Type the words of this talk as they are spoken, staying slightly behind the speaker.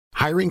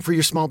Hiring for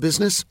your small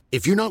business?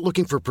 If you're not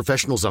looking for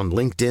professionals on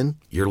LinkedIn,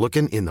 you're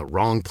looking in the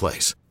wrong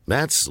place.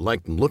 That's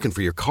like looking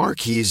for your car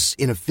keys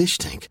in a fish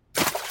tank.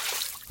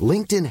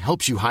 LinkedIn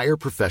helps you hire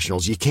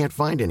professionals you can't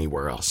find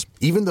anywhere else,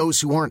 even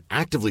those who aren't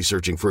actively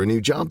searching for a new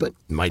job but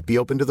might be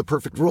open to the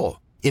perfect role.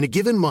 In a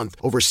given month,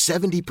 over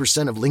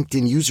 70% of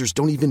LinkedIn users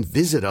don't even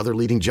visit other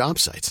leading job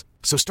sites.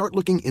 So start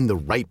looking in the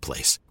right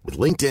place. With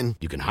LinkedIn,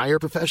 you can hire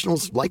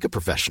professionals like a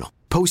professional.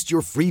 Post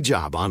your free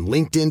job on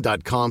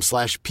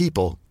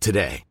linkedin.com/people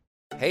today.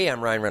 Hey,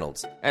 I'm Ryan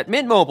Reynolds. At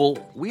Mint Mobile,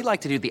 we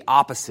like to do the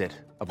opposite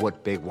of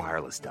what Big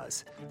Wireless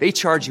does. They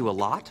charge you a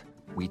lot,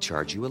 we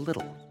charge you a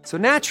little. So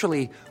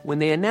naturally, when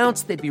they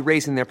announced they'd be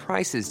raising their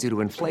prices due to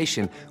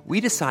inflation,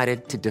 we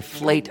decided to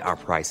deflate our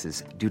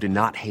prices due to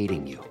not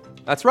hating you.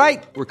 That's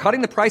right. We're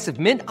cutting the price of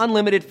Mint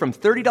Unlimited from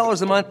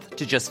 $30 a month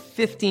to just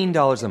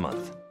 $15 a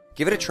month.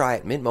 Give it a try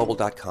at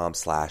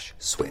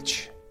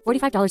mintmobile.com/switch.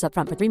 $45 up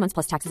front for 3 months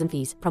plus taxes and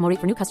fees. Promo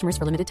rate for new customers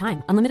for limited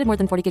time. Unlimited more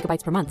than 40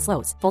 gigabytes per month.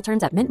 Slows full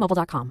terms at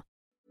mintmobile.com.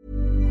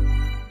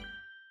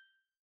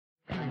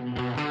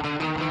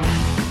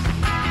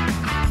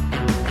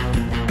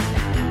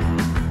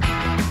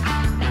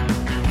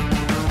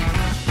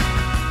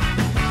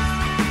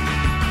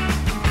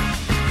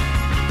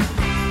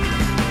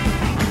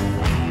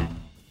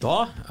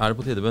 Da det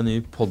på tide med en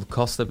ny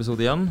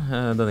podcast-episode igjen,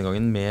 denne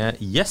gangen med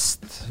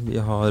gjest. Vi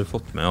har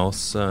fått med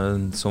oss,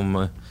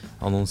 som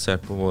annonsert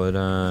på vår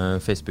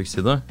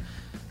Facebook-side,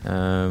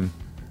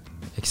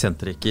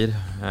 eksentriker,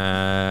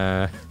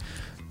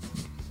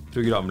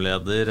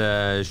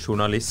 programleder,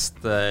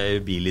 journalist,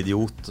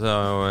 bilidiot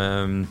og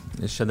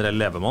generell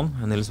levemann,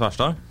 Nils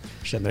Wærstad.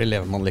 Generell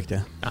levemann likte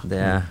jeg.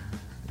 Ja.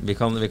 Vi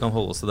kan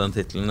holde oss til den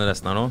titlen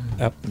resten her nå.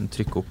 Ja.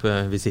 Trykke opp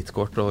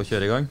visittkort og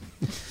kjøre i gang.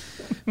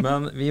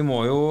 Men vi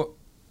må jo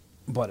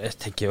bare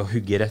tenke å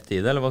hugge rett i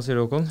det, eller hva sier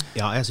du, Håkon?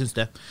 Ja, jeg synes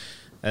det.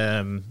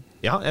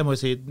 Ja, jeg må jo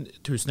si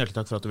tusen hjertelig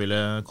takk for at du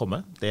ville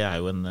komme. Det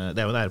jo en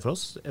ære for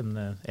oss,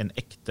 en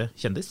ekte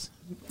kjendis.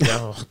 Jeg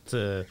har hatt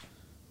jeg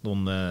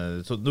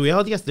har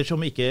hatt gjester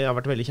som ikke har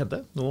vært veldig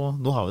kjente.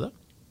 Nå har vi det.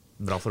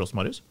 Bra for oss,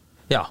 Marius.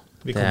 Ja.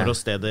 Vi kommer oss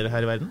steder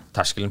her i verden.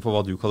 Terskelen på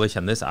hva du kaller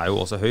kjendis jo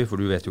også høy, for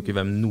du vet jo ikke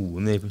hvem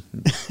noen i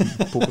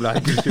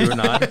populærkulturen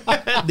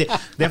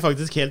Det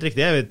faktisk helt riktig.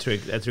 Jeg tror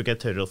ikke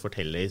jeg tør å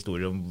fortelle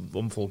historier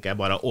om folk jeg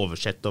bare har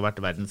oversett og vært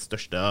verdens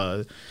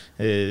største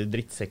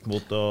drittsekk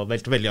mot og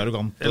veldig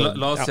arrogant.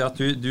 La oss si at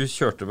du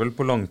kjørte vel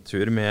på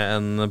langtur med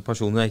en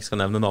person jeg ikke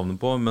skal nevne navnet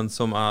på, men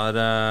som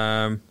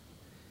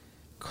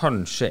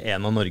kanskje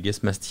en av Norges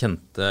mest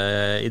kjente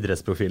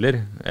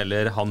idrettsprofiler,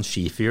 eller han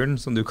skifyren,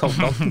 som du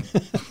kalte han.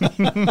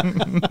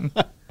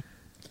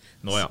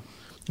 Nå ja.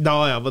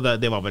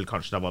 Det var vel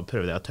kanskje, da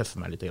prøvde jeg å tøffe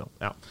meg litt.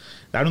 Ja.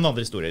 Det noen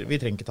andre historier, vi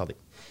trenger ikke ta de.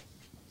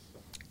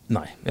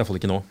 Nei, i hvert fall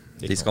ikke nå.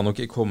 De skal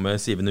nok komme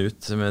sivende ut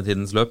med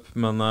tidens løp,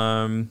 men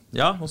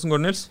ja, hvordan går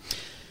det, Nils?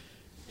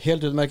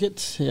 Helt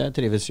utmerket. Jeg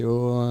trives jo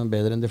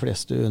bedre enn de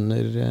fleste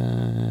under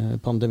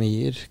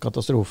pandemier,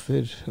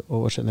 katastrofer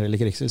og generelle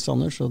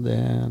krigstilstander, så det,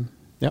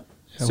 ja.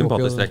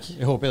 Sympatisk trekk.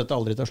 Jeg håper dette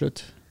aldri tar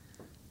slutt.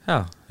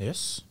 Ja.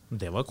 Yes,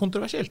 det var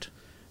kontroversielt.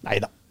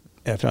 Neida,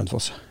 jeg fra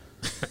Hønefoss.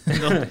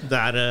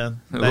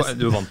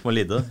 Du vant med å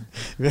lide.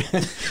 Vi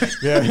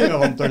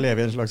vant til å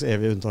leve i en slags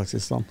evig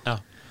unntakstilstand.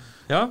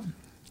 Ja,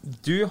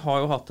 du har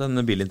jo hatt en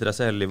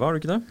bilinteresse hele livet, har du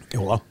ikke det?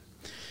 Jo da,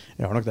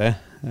 jeg har nok det.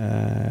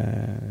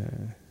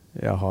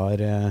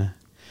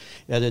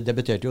 Jeg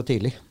debuterte jo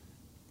tidlig,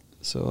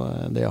 så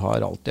det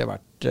har alltid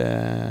vært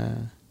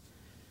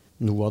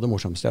noe av det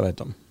morsomste jeg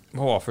vet om.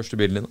 Hva var første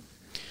bilen din da?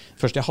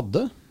 Første jeg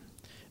hadde?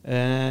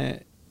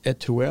 Jeg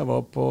tror jeg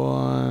var på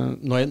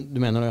du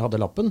mener når jeg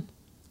hadde lappen?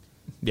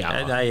 Ja.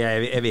 Nei,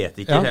 jeg vet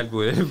ikke helt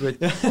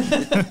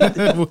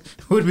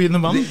hvor begynner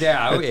man? Det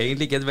jo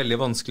egentlig ikke et veldig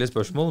vanskelig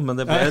spørsmål, men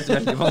det ble et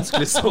veldig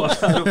vanskelig svar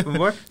her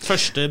åpenbart.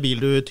 Første bil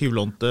du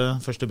tyvlånte,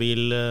 første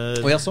bil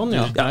sånn,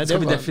 ja. Skal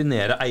vi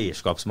definere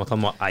eierskap som at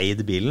han må ha eid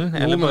bilen?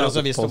 Eller men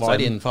altså, hvis det var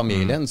innen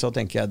familien, så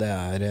tenker jeg det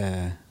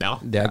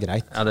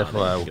greit. Ja, det får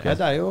være ok.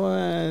 Det jo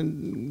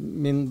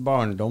min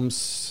barndoms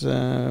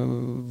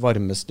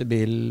varmeste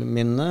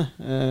bilminne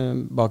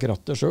bak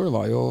rattet selv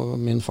var jo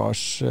min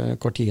fars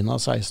Cortina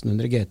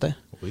 1600 GT.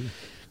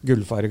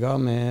 Gullfarga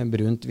med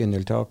brunt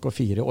vinyltak og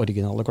 4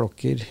 originale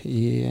klokker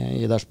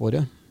i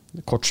dashbordet.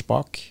 Kort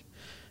spak.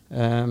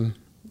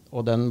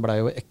 Og den ble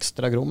jo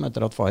ekstra grom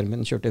etter at far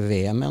min kjørte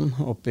VM-en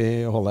opp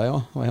i Holleia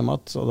og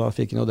hjemmet, og da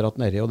fikk han jo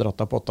dratt nedi og dratt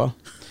av potta.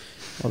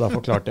 Og da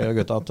forklarte jeg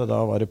gutta at da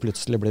var det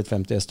plutselig blitt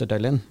 50 hester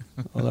til inn.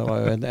 Og det var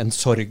jo en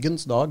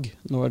sorgens dag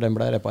når den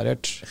ble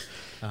reparert.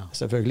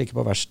 Selvfølgelig ikke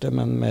på verksted,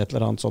 men med et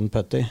eller annet sånn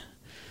putty.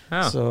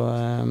 Ja. Så,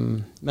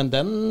 men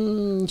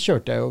den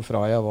kjørte jeg jo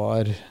fra jeg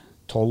var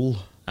 12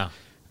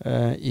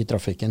 i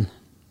trafikken.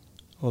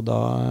 Og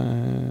da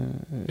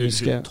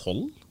husker jeg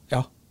 12?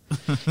 Ja.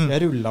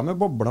 Jeg rullet med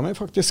bobla mi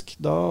faktisk.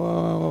 Da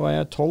var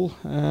jeg 12,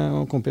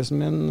 og kompisen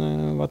min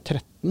var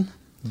 13.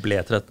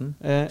 Ble 13?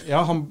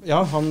 Han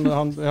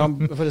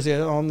for å si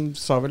det, han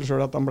sa vel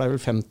selv at han ble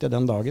vel 50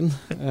 den dagen.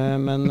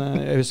 Men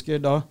jeg husker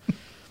da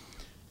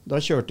Da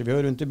kjørte vi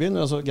jo rundt i byen.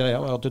 Altså, greia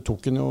var at du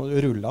tok den jo,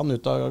 rullet den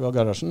ut av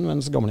garasjen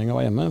mens gamlingen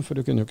var hjemme, for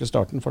du kunne jo ikke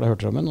starte den, for det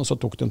hørte de den, og så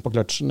tok den på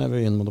kløtsjen nede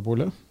ved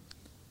Vinmonopolet.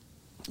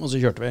 Og så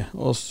kjørte vi.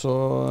 Og så,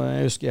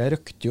 jeg husker jeg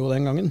røkte jo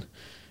den gangen.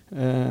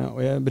 Og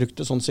jeg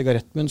brukte sånn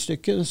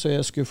sigarettmunnstykke, så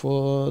jeg skulle få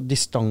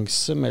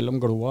distanse mellom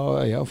gloa og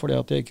øya, fordi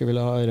at jeg ikke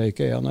ville ha røyk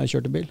i øya når jeg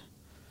kjørte bil.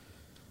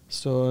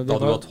 Så Da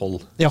du var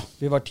 12? Ja,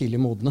 vi var tidlig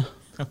modne.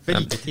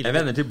 Jeg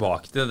vender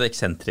tilbake til det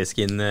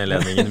eksentriske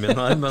innledningen min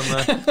her, men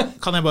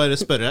Kan jeg bare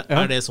spørre,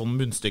 er det sånn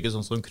munnstykke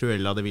sånn som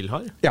Cruella de Vil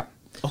har? Ja.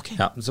 Ok.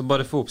 ja, så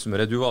bare for å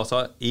oppsummere, du var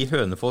altså i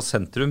Hønefoss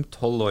sentrum,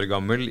 12 år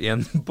gammel, i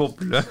en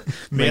boble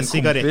Med en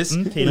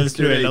sigaretten kompis, til mens du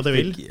Cruella de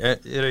Vil.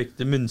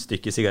 røykte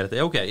munnstykkesigaretter.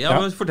 Ja, ok, ja,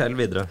 men fortell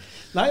videre.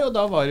 Nei, og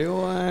da var det jo,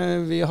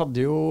 vi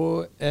hadde jo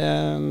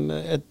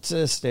et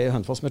sted i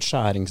Hønefoss som het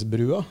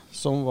Skjæringsbrua,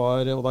 som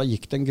var, og da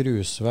gikk det en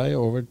grusvei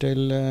over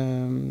til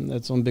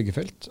et sånt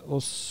byggefelt,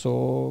 og så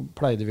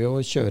pleide vi å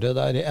kjøre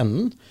der i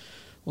enden,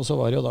 og så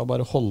var det jo da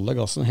bare å holde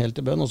gassen helt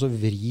i bønn, og så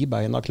vri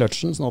beina av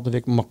kløtsjen, sånn at du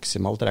fikk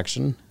maksimal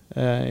traction.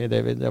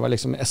 Det var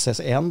liksom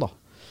SS1 da.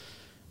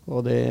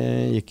 Og det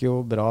gikk jo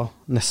bra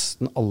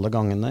nesten alle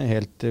gangene,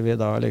 helt til vi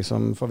da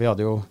liksom, for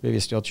vi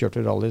visste jo at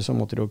kjørte rally, så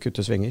måtte det jo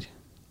kutte svinger.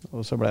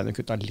 Og så ble det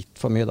kuttet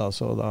litt for mye da,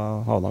 så da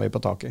havna vi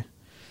på taket.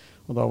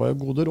 Og da var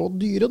jo gode råd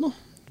dyre da,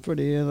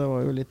 fordi det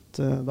var jo litt,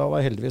 da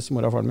var heldigvis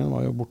mor og faren min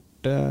var jo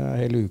borte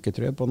en hel uke,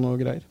 tror jeg, på noe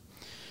greier.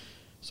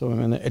 Så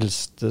mine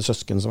eldste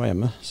søsken som var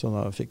hjemme, så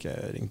da fikk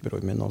jeg ringt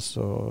broren min, og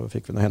så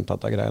fikk vi noe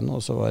hentet av greiene,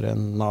 og så var det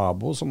en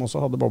nabo som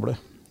også hadde boble.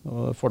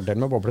 Og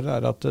fordelen med bobler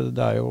er at det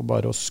er jo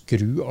bare å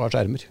skru av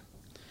skjermer.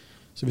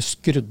 Så vi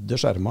skrudde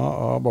skjerma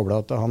av bobla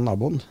til han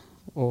naboen,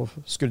 og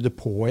skrudde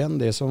på igjen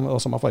det som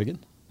var samme fargen.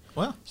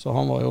 Oh, ja. Så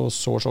han var jo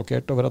så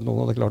sjokkert over at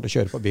noen hadde klart å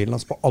kjøre på bilen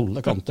hans på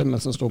alle kanter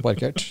mens den stod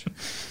parkert.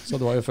 Så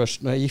det var jo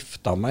først når jeg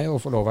gifta meg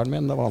og forloveren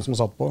min, det var han som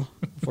satt på,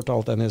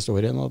 fortalte den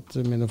historien, at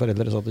mine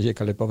foreldre satt og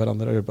kikket litt på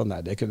hverandre og lurte på, nei,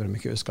 det kunne de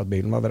ikke huske at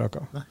bilen var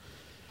vraka.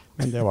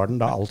 Men det var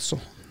den da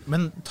altså.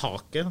 Men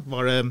taket,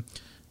 var det,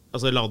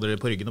 altså la dere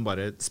på ryggen og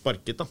bare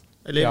sparket da?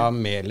 Eller? Ja,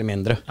 mer eller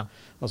mindre. Ja.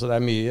 Altså det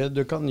er mye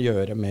du kan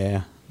gjøre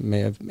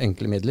med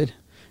enkle midler.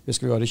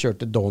 Husker vi var og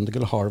kjørte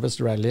Donegal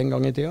Harvest Rally en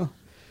gang i tida.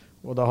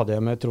 Og da hadde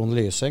jeg med Trond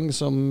Lyseng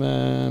som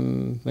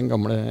den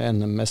gamle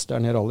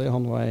NM-mesteren i rally.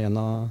 Han var en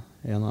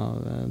av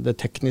det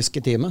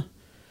tekniske teamet.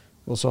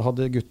 Og så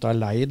hadde gutta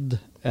leid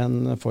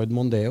en Ford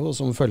Mondeo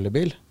som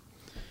følgebil.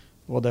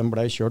 Og den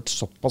ble kjørt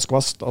såpass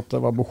kvast at det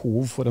var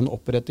behov for en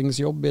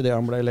opprettingsjobb i det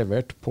han ble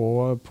levert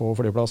på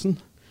flyplassen.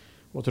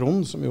 Og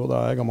Trond, som jo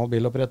da er gammel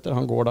biloppretter,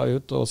 han går da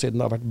ut, og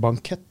siden det har vært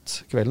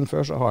bankett kvelden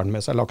før, så har han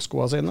med seg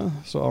lakkskoa sine.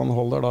 Så han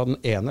holder da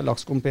den ene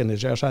lakkskoen på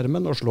innersida av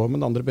skjermen og slår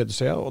med den andre på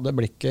utsida, og det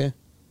blir ikke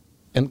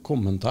en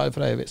kommentar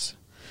fra Eivis.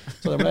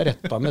 Så det ble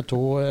rettet med to...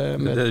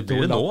 det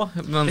blir det nå,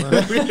 men...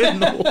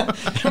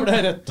 Det ble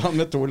rettet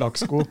med 2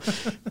 lakksko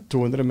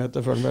 200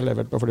 meter før den ble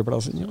levert på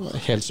flyplassen.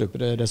 Helt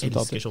supre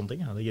resultater. Elsker sånne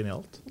ting, ja, det er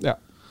genialt. Ja.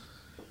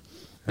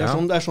 Det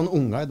er sånn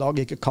unga i dag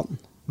ikke kan.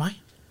 Nei.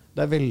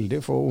 Det er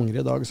veldig få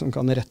unger i dag som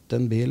kan rette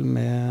en bil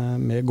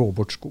med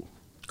gå-bort-sko.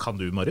 Kan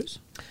du,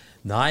 Marius?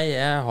 Nei,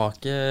 jeg har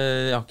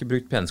ikke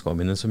brukt penskoene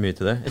mine så mye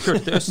til det. Jeg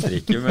kjørte til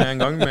Østerrike med en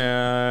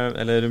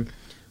gang,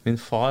 min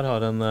far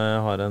har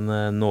en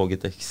noe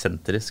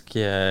eksentrisk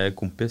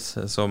kompis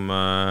som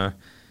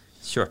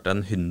kjørte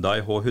en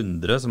Hyundai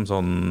H100 som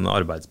sånn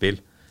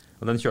arbeidsbil.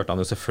 Og den kjørte han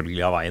jo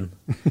selvfølgelig av veien.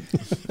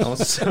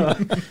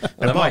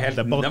 Den var jo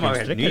helt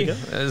ny.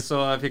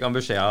 Så fikk han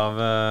beskjed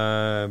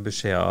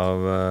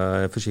av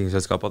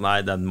forsikringsselskapet,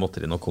 nei, den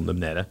måtte de nok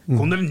kondemnere.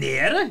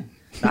 Kondemnere?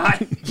 Nei,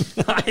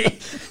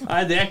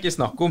 det er ikke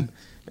snakk om.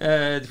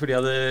 Fordi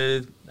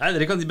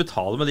dere kan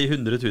betale med de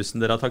 100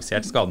 000 dere har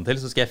taksert skaden til,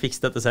 så skal jeg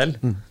fikse dette selv.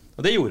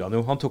 Og det gjorde han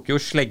jo. Han tok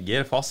jo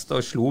slegger fast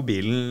og slo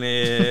bilen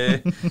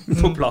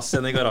på plass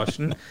igjen i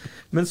garasjen.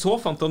 Men så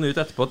fant han ut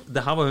etterpå at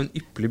det her var jo en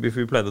ypperlig bil,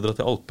 for vi pleide å dra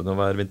til Alpene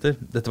hver vinter.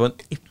 Dette var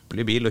en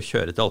ypperlig bil å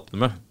kjøre til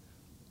Alpene med.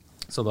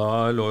 Så da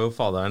lå jo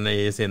faderen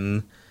i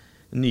sin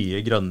nye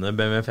grønne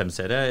BMW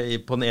 5-serie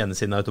på den ene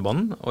siden av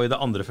autobanen, og i det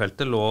andre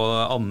feltet lå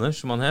Anders,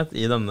 som han het,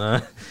 i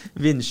denne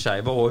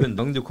vindskeiva og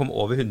hundang. Du kom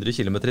over 100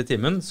 km i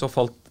timen, så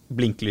falt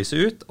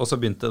blinklyset ut, og så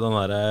begynte den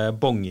der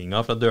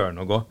bonginga fra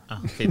dørene å gå. Ja,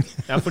 fint.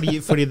 Ja,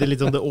 fordi det,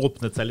 liksom, det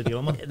åpnet seg litt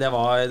grann. Det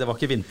var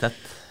ikke vindtett.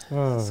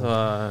 Så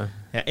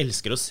jeg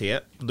elsker å se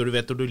når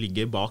du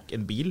ligger bak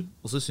en bil,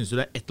 og så synes du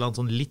det er et eller annet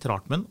sånn litt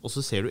rart med den, og så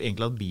ser du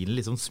egentlig at bilen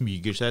liksom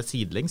smyger seg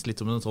sidelengs, litt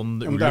som en sånn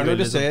ulv. Det er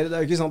når du ser, det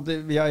er ikke sant,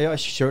 jeg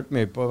har kjørt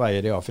mye på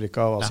veier i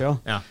Afrika og Asia,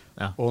 ja.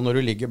 Og når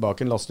du ligger bak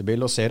en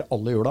lastebil og ser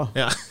alle hjula,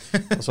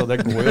 altså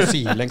det går jo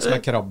sidelengs med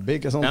krabbe,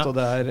 ikke sant? Og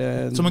det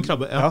er, som en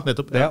krabbe,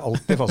 nettopp. Det er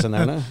alltid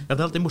fascinerende. Ja, det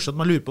er alltid morsomt,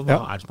 man lurer på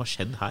hva er det som har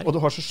skjedd her. Og du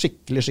har så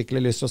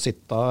skikkelig lyst til å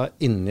sitte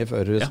inne i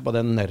førerhuset på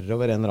den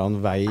nedover en eller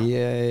annen vei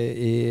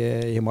i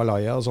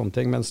Himalaya og sånne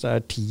ting, mens det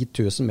er 10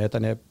 000 meter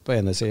ned på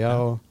ene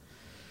siden, og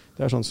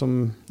det er sånn som,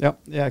 jeg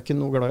er ikke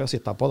noe glad i å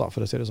sitte på da,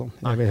 for å si det sånn.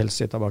 Jeg vil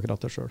helst sitte bak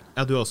rattet selv.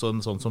 Ja, du er også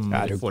en sånn som...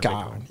 Jeg er jo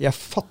gæren. Jeg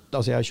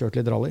har kjørt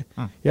litt rally.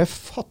 Jeg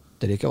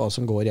fatter ikke hva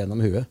som går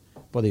gjennom huet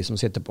på de som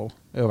sitter på.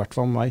 I hvert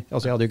fall meg.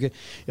 Altså, jeg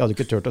hadde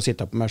ikke tørt å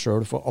sitte på meg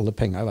selv for alle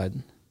penger i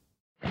verden.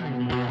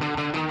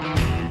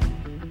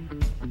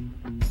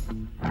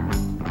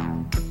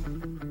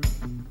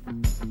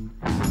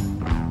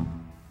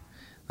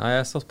 Nei,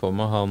 jeg satt på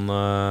med han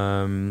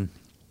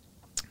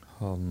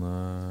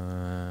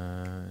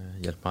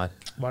hjelp meg her.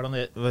 Hva er det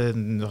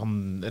han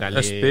rally...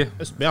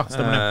 Østby, ja,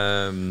 stemmer det.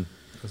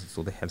 Så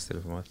stod det helt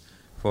stille for meg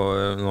for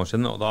noen år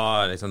siden, og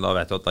da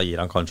vet du at da gir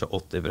han kanskje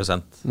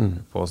 80%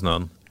 på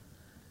snøen.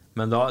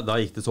 Men da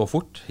gikk det så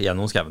fort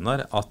gjennom skaven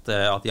der at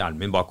hjernen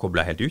min bare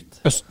koblet helt ut.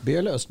 Østby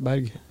eller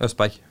Østberg?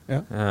 Østberg. Ja.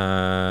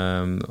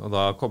 Og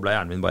da koblet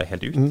hjernen min bare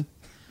helt ut.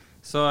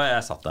 Så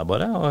jeg satt der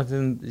bare, og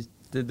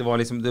det var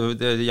liksom,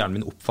 hjernen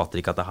min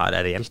oppfatter ikke at det her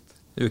er reelt.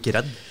 Du er ikke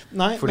redd.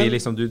 Nei, fordi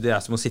liksom det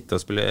er som å sitte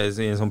og spille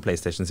i en sånn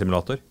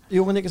PlayStation-simulator.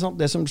 Jo, men ikke sant.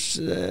 Det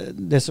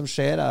som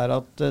skjer er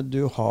at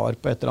du har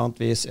på et eller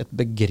annet vis et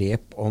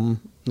begrep om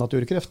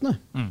naturkreftene.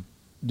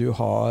 Du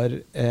har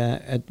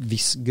et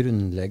viss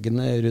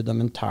grunnleggende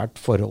rudimentært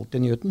forhold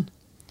til Newton.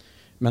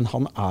 Men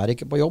han er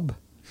ikke på jobb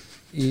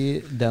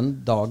i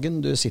den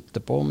dagen du sitter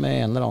på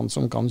med en eller annen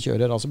som kan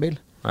kjøre racerbil.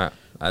 Nei,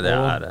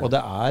 og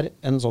det er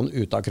en sånn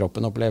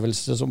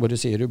ut-av-kroppen-opplevelse hvor du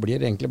sier du blir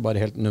egentlig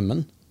bare helt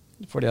nummen.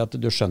 Fordi at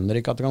du skjønner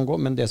ikke at det kan gå,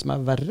 men det som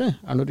er verre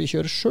er når du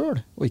kjører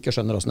selv og ikke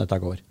skjønner hvordan dette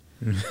går.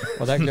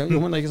 Og det er, jo,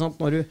 men ikke sant,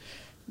 når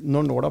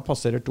nåla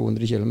passerer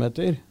 200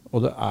 kilometer,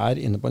 og du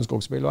er inne på en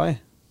skogsbilvei,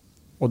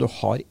 og du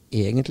har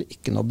egentlig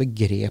ikke noe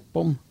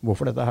begrep om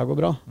hvorfor dette her går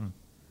bra.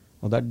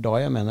 Og det er da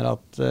jeg mener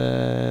at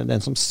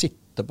den som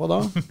sitter på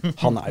da,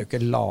 han er jo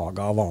ikke laget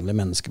av vanlig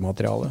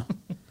menneskemateriale.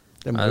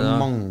 Det må jo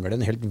mangle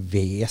en helt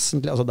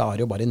vesentlig, altså det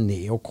er jo bare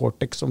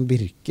neokortex som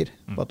virker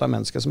på dette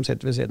mennesket som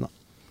sitter ved siden av.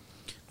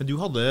 Men du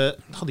hadde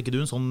ikke du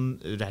en sånn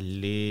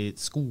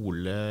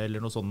rally-skole eller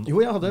noe sånt? Jo,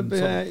 jeg hadde...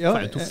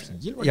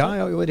 Feitofil, var det? Ja,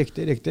 jo,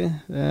 riktig.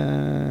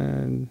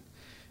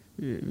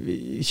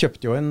 Vi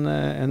kjøpte jo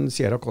en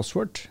Sierra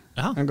Cosworth,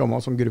 en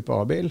gammel som gruppe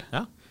A-bil.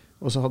 Ja.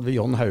 Og så hadde vi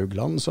John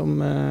Haugland som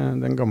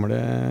den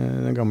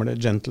gamle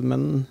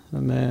gentleman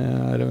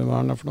med hva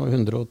er det for noe,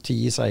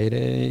 110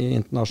 seire i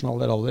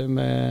internasjonale rally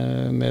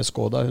med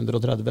Skoda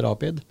 130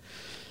 Rapid.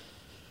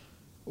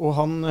 Og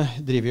han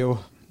driver jo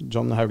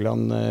John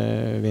Haugland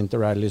Winter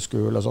Rally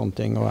School og sånne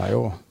ting, og er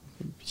jo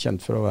kjent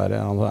for å være,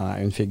 han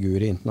er jo en figur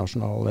i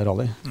internasjonal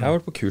rally. Jeg har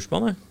vært på kurs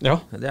med han, ja.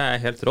 Det er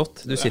helt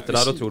rått. Du sitter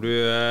der og tror du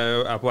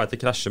er på vei til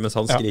å krasje mens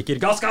han skriker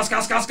gass, gass,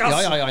 gass, gass, gass!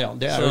 Ja.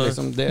 Det er jo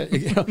liksom det,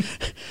 ja.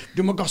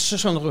 Du må gasse,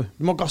 skjønner du.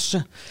 Du må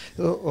gasse.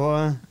 Og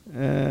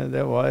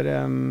det var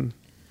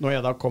når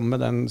jeg da kom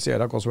med den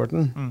Sierra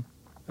Cosworthen,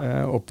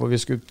 opp og vi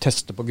skulle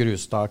teste på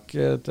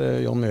grustaket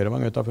til Jon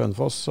Mjørevang utenfor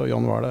Hønefoss, og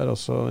Jon var der, og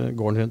så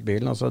går han rundt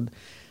bilen, og så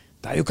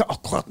det er jo ikke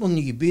akkurat noen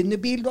nybegynende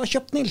bil du har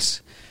kjøpt, Nils.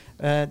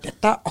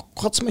 Dette er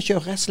akkurat som å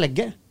kjøre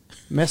slegge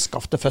med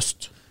skaftet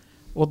først.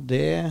 Og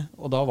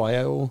da var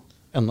jeg jo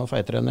enda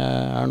feitere enn jeg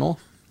er nå.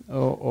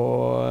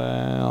 Og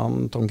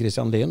han Tom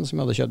Christian Lien, som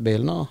jeg hadde kjørt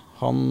bilen av,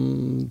 han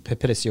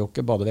presser jo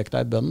ikke badevekta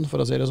i bønnen, for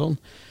å si det sånn.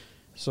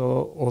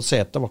 Og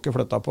setet var ikke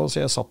flyttet på,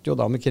 så jeg satt jo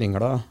da med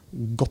kringla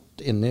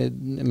godt inni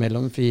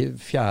mellom 4.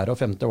 og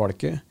 5.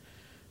 valke.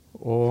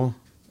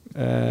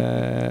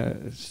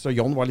 Så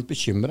John var litt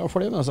bekymret for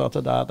det, men sa at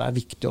det er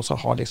viktig også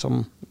å ha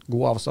liksom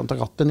god avstand til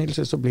rattet, Nils,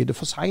 så blir du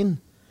for sein.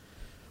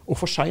 Og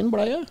for sein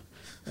ble jeg.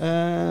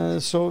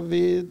 Så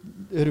vi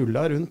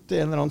rullet rundt i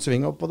en eller annen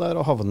sving oppå der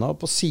og havna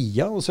på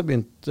siden, og så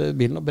begynte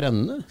bilen å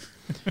brenne.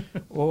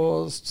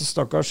 Og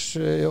stakkars,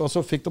 og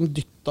så fikk de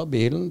dyttet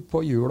bilen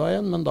på hjula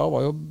igjen, men da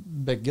var jo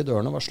begge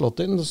dørene var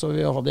slått inn, så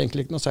vi hadde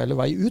egentlig ikke noe særlig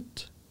vei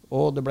ut.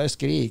 Og det ble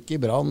skrik i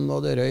brann,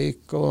 og det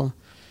røyk, og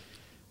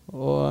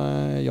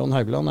John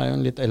Haugland er jo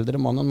en litt eldre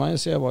mann enn meg,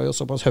 så jeg var jo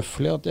såpass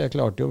høflig at jeg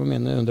klarte jo med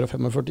mine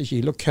 145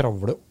 kilo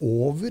kravle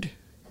over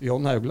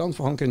John Haugland,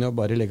 for han kunne jo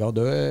bare ligge og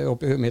dø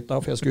oppi huet mitt da,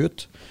 for jeg skulle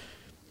ut.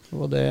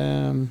 Og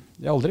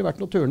jeg har aldri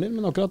vært noen turner,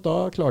 men akkurat da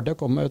klarte jeg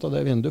å komme meg ut av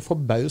det vinduet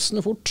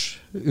forbausende fort,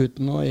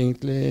 uten å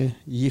egentlig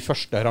gi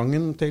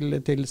førsterangen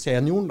til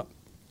senioren da.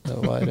 Det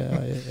var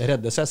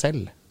redde seg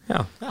selv.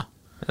 Ja.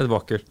 Et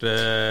vakkert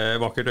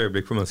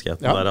øyeblikk for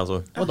menneskeheten der, altså.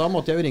 Og da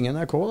måtte jeg jo ringe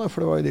NRK, da,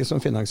 for det var jo de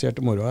som finansierte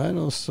moro her,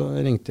 og så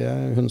ringte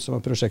jeg hun som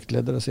var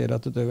prosjektleder og sier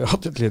at vi har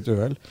hatt et lite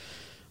uhell.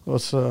 Og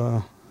så,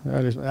 vi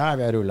har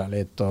rullet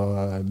litt, og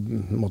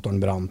motoren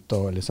brant,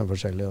 og liksom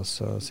forskjellig, og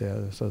så sier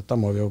jeg, så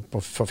dette må vi jo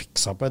få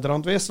fiksa på et eller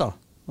annet vis, da.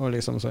 Og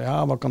liksom så,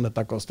 hva kan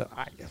dette koste?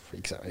 Nei, jeg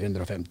fikser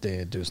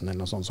 150 000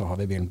 eller noe sånt, så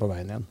har vi bilen på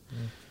veien igjen.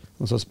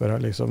 Og så spør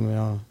jeg liksom,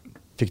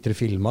 fikk dere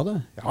filmet det?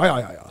 Ja,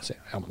 sier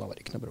jeg. Ja, men da var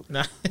det ikke noe problem.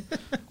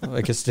 Det var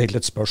ikke stilt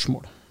et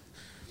spørsmål.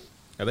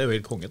 Ja, det er jo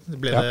helt kongen.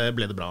 Ble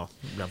det bra?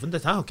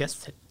 Dette har ikke jeg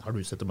sett. Har du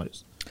sett det,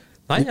 Marius?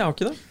 Nei, jeg har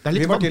ikke det.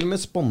 Vi var til og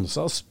med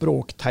sponset av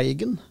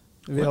Språkteigen.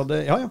 Vi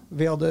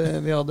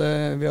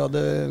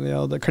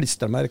hadde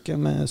klistremerke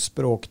med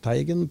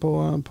Språkteigen på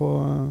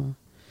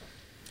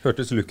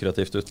Hørtes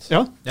lukrativt ut.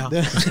 Ja.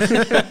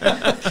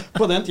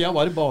 På den tiden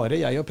var det bare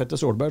jeg og Petter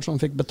Solberg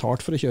som fikk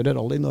betalt for å kjøre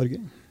rally i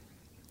Norge.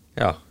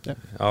 Ja,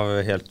 av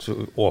helt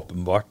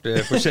åpenbart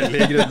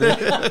forskjellige grunner.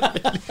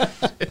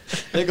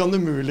 Det kan du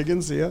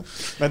muligens si, ja.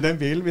 Men den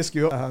bilen, vi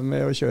skulle jo her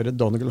med å kjøre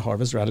Donegal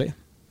Harvest Rally.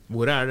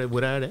 Hvor er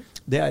det?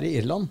 Det er i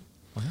Irland.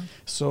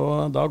 Så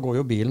da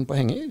går jo bilen på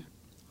henger,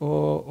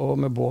 og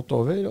med båt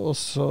over, og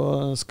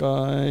så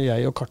skal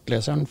jeg og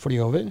kartleseren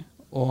fly over.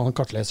 Og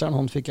kartleseren,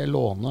 han fikk jeg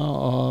låne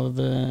av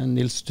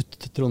Nils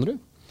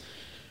Trondrud.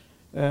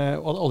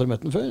 Og hadde aldri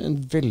møtt den før. En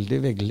veldig,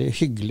 veldig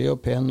hyggelig og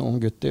pen ung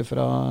gutt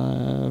fra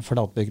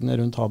flatbygdene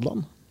rundt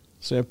Hadeland.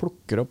 Så jeg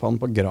plukker opp han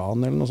på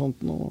Gran eller noe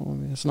sånt, og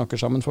vi snakker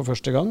sammen for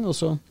første gang. Og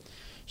så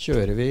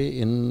kjører vi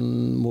inn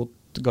mot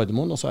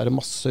Gardermoen, og så er det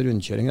masse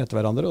rundkjøringer etter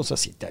hverandre. Og så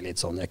sitter jeg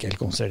litt sånn, jeg er ikke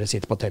helt konsentrert, jeg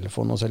sitter på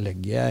telefonen, og så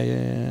legger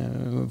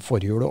jeg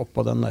forhjulet opp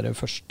på den der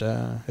første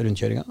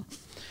rundkjøringen.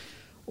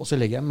 Og så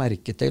legger jeg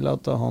merke til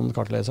at han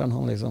kartleseren,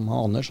 han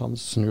Anders, han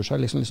snur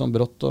seg liksom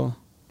brått og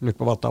lurer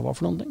på hva det var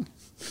for noen ting.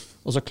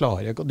 Og så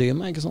klarer jeg ikke å dy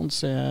meg, ikke sant?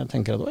 Så jeg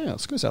tenker at ja,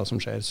 skal vi se hva som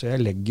skjer. Så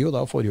jeg legger jo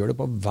da forhjulet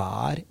på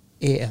hver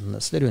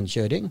eneste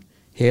rundkjøring,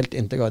 helt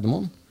inn til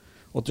Gardermoen.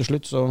 Og til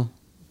slutt så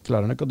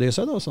klarer han ikke å dy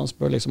seg da, så han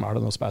spør liksom, er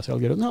det noe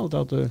spesiell grunn til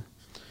at du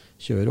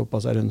kjører opp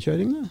av seg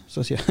rundkjøringene?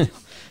 Så sier jeg,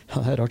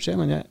 ja, det er rart,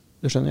 men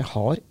du skjønner, jeg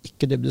har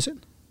ikke dybdesyn.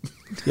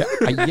 Jeg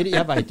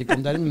vet ikke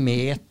om det er en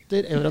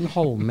meter, eller en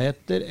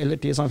halvmeter, eller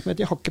 10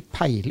 centimeter, jeg har ikke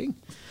peiling.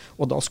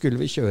 Og da skulle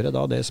vi kjøre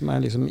da det som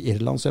er liksom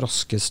Irlands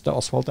raskeste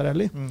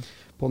asfaltrally,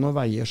 på noen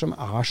veier som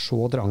er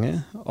så trange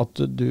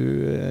at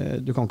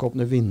du kan ikke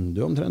åpne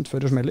vinduet omtrent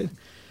før det smeller.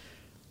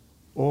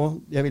 Og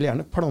jeg ville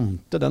gjerne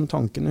plante den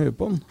tanken i huet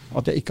på den,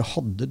 at jeg ikke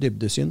hadde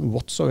dybdesyn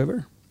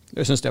whatsoever.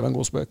 Jeg synes det var en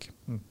god spøk.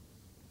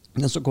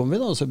 Men så kommer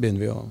vi da, og så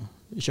begynner vi å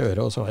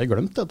kjøre, og så har jeg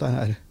glemt dette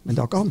her. Men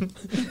det har ikke han.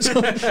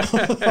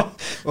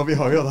 Og vi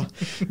har jo da,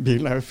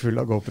 bilen er jo full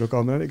av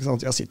GoPro-kameraer, ikke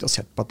sant? Jeg har sittet og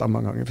sett på dette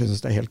mange ganger, for jeg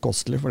synes det er helt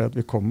kostelig, fordi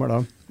at vi kommer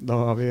da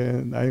har vi,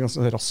 det er en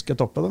ganske rask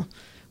etappe da,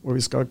 hvor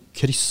vi skal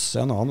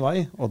krysse en annen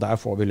vei, og der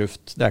får vi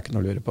luft. Det er ikke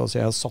noe å lure på. Så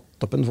jeg har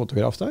satt opp en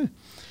fotograf der,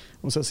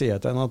 og så sier jeg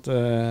til henne at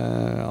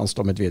han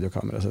står med et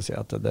videokamera, så sier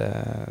jeg at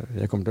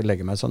jeg kommer til å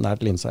legge meg så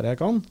nært linser jeg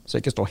kan, så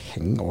jeg ikke stå og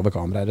henge over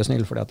kameraet, er det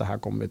snill, fordi at det her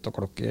kommer vi til å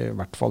klokke i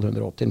hvert fall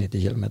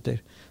 180-90 kilometer.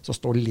 Så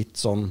stå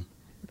litt sånn,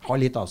 ha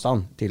litt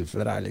avstand,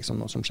 tilfelle det er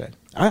liksom noe som skjer.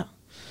 Ja.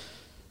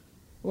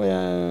 Og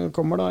jeg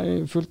kommer da i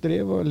fullt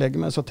driv og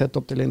legger meg så tett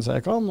opp til linsa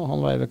jeg kan, og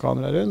han veiver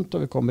kameraet rundt,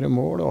 og vi kommer i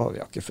mål, og vi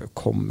har ikke før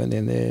kommet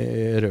inn i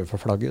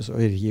rødforflagget, så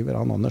river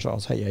han Anders av,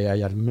 så heier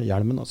jeg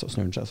hjelmen, og så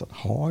snur han seg sånn,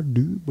 har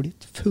du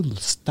blitt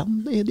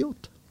fullstendig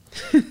idiot?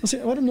 Og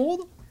sier, hva er det nå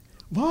da?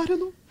 Hva er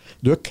det nå?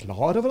 Du er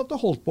klar over at du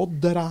holdt på å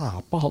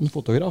drepe han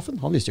fotografen?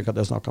 Han visste jo ikke at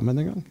jeg snakket med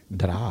henne en gang.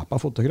 Drepe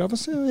fotografen,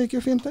 så det gikk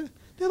jo fint det.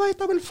 Det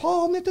vet jeg vel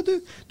faen ikke du.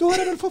 Du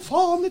har vel for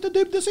faen ikke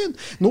dybdesyn.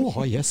 Nå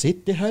har jeg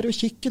sittet her og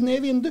kikket ned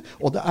i vinduet,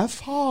 og det er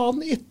faen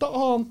ikke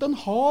annet enn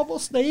hav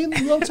og stein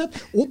uansett.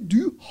 Og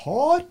du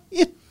har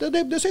ikke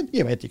dybdesyn.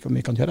 Jeg vet ikke om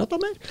vi kan gjøre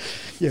dette mer.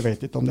 Jeg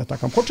vet ikke om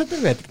dette kan fortsette.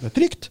 Jeg vet ikke om det er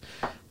trygt.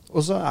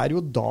 Og så er det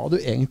jo da du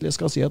egentlig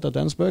skal si at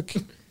dette er en spøk.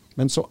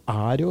 Men så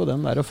er jo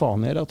den der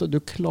faen her at du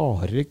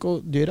klarer ikke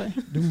å dy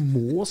deg. Du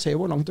må se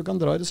hvor langt du kan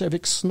dra det, så jeg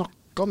fikk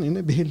snakka han inn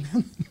i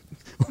bilen.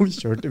 Og vi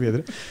kjørte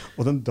videre.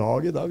 Og den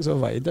dag i dag så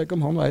vet jeg ikke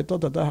om han vet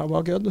at dette her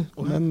var kødd.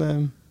 Men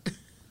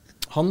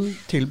han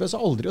tilbød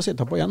seg aldri å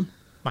sitte på igjen.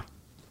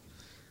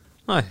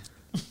 Nei.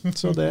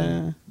 Så det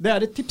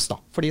er et tips da,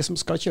 for de som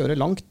skal kjøre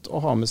langt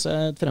og ha med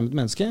seg et fremmed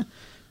menneske.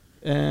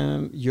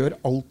 Gjør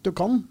alt du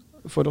kan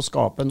for å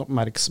skape en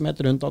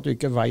oppmerksomhet rundt at du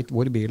ikke vet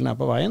hvor bilen er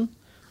på veien.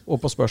 Og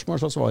på spørsmål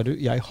så svarer du,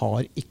 jeg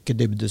har ikke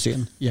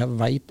dybdesyn. Jeg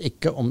vet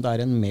ikke om det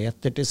er en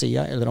meter til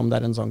siden, eller om det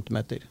er en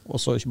centimeter.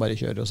 Og så bare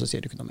kjører, og så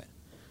sier du ikke noe mer.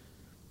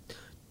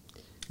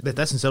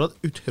 Dette synes jeg var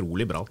et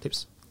utrolig bra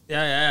tips.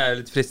 Ja, jeg er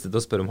litt fristet til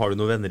å spørre om, har du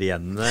noen venner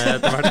igjen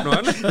etter hvert nå,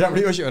 eller? Jeg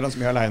blir jo kjørende så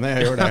mye alene,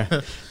 jeg gjør det.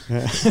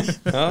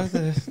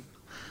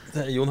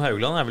 Ja, Jon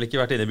Haugland har vel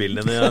ikke vært inne i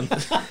bilen din igjen?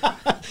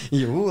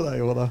 Jo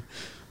da.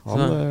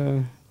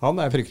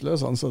 Han er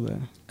fryktløs, han, så det.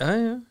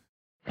 Ja.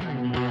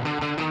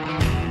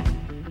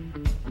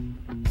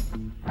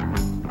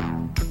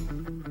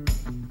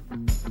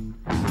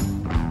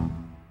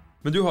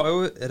 Men du har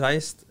jo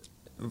reist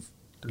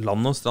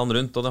land og strand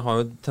rundt, og det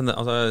har jo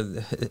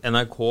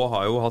NRK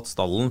har jo hatt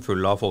stallen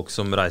full av folk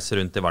som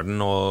reiser rundt i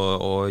verden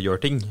og gjør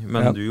ting.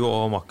 Men du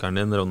og makkeren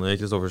din, Ronny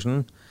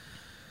Kristoffersen,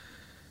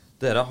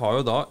 dere har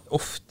jo da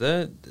ofte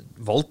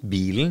valgt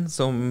bilen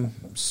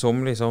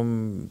som liksom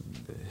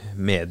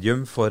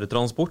medium for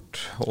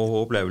transport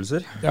og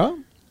opplevelser. Ja,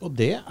 og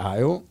det er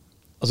jo,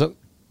 altså,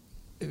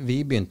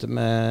 vi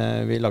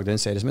lagde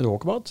en serie som het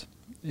Walkabout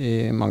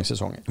i mange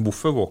sesonger.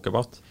 Hvorfor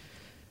Walkabout?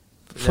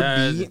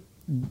 Fordi,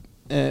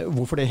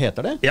 hvorfor det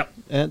heter det? Ja.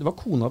 Det var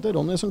kona til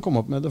Ronny som kom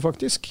opp med det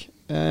faktisk.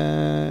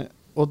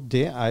 Og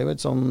det er jo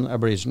et sånn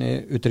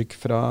aborigine-uttrykk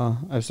fra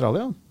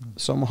Australia,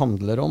 som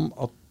handler om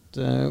at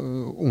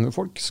unge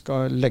folk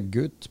skal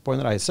legge ut på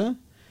en reise,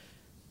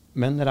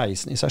 men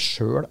reisen i seg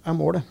selv er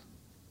målet.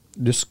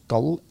 Du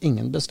skal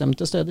ingen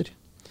bestemte steder.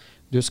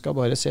 Du skal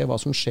bare se hva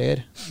som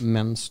skjer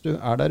mens du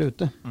er der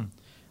ute.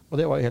 Og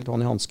det var jo helt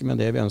hånd i handske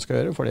med det vi ønsker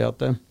å gjøre, fordi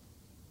at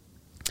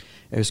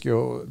Jeg husker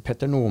jo,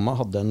 Petter Noma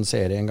hadde en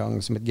serie en gang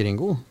som het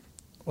Gringo,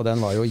 og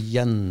den var jo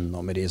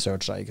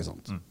gjennomresearcha, ikke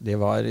sant. Det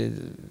var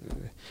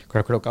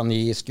klokka 9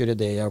 skulle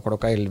det, og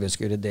klokka 11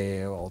 skulle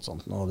det, og alt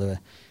sånt. Og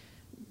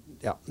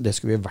det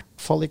skulle vi i hvert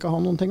fall ikke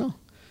ha noen ting av.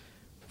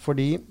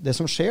 Fordi det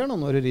som skjer da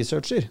når du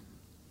researcher,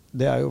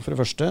 det er jo for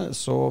det første,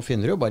 så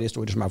finner du jo bare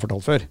historier som er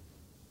fortalt før.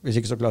 Hvis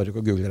ikke så klarer du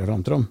ikke å google deg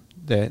frem til dem.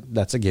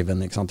 That's a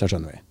given, ikke sant, det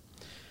skjønner vi.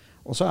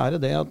 Og så er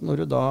det at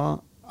når du da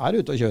er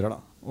ute og kjører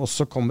da, og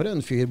så kommer det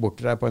en fyr bort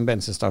til deg på en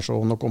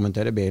bensinstasjon og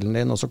kommenterer bilen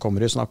din, og så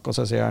kommer du i snakk, og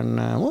så sier han,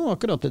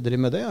 akkurat det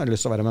driver med det, jeg har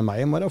lyst til å være med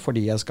meg i morgen,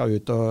 fordi jeg skal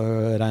ut og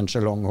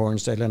ranche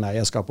Longhorns, eller nei,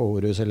 jeg skal på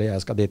Horus, eller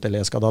jeg skal dit,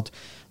 eller jeg skal datt.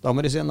 Da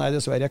må de si, nei,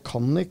 dessverre, jeg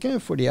kan ikke,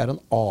 fordi jeg er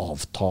en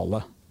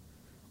avtale.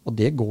 Og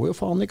det går jo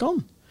faen ikke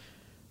an.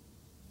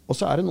 Og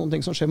så er det noen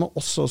ting som skjer med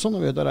oss også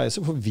når vi er ute og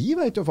reiser, for vi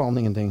vet jo faen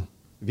ingenting.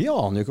 Vi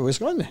aner jo ikke hvor vi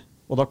skal.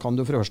 Og da kan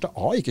du for det første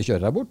A, ikke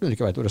kjøre deg bort når du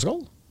ikke vet hvor du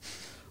skal.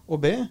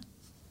 Og B,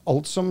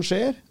 alt som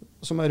skjer,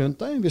 som er rundt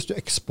deg, hvis du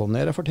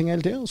eksponerer for ting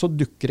hele tiden, så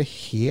dukker det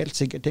helt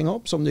sikkert ting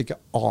opp som du ikke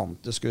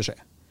ante skulle skje.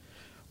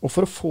 Og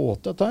for å få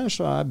til dette her,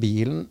 så er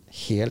bilen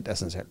helt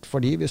essensielt.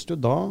 Fordi hvis du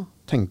da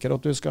tenker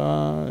at du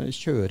skal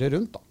kjøre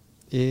rundt, da.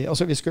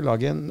 Altså vi skulle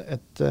lage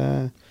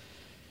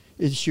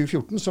i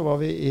 2014 så var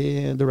vi i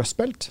The Rust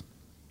Belt.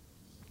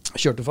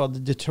 Kjørte fra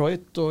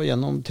Detroit og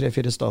gjennom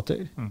 3-4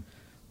 stater.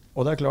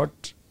 Og det er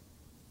klart,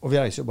 og vi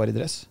reiser jo bare i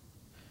dress,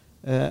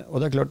 og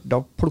det er klart, da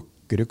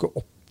plukker du ikke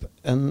opp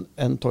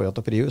en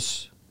Toyota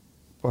Prius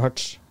på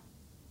Hertz.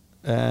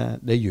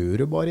 Det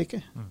gjør du bare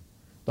ikke.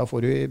 Da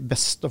får du i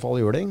beste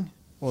fall juling,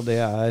 og det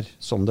er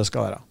som det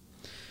skal være.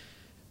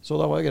 Så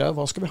da var det greit,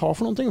 hva skal vi ha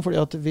for noen ting? Fordi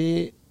at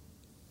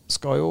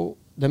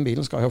den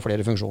bilen skal ha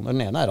flere funksjoner.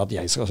 Den ene er at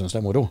jeg skal synes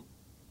det er moro.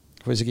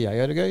 For hvis ikke jeg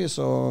gjør det gøy,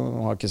 så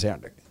har ikke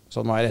seeren det gøy.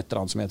 Så nå er det et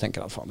eller annet som jeg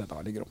tenker at faen, dette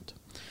er litt gromt.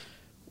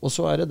 Og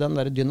så er det den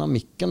der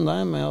dynamikken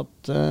der med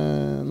at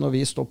når vi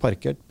står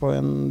parkert på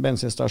en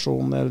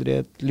bensinstasjon eller i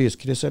et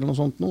lyskryss eller noe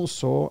sånt nå,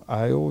 så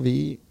er jo vi,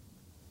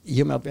 i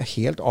og med at vi er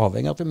helt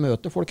avhengig av at vi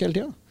møter folk hele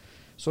tiden,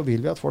 så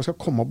vil vi at folk skal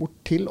komme bort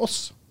til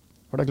oss.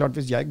 For det er klart,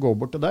 hvis jeg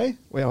går bort til deg,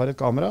 og jeg har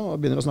et kamera og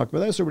begynner å snakke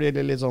med deg, så blir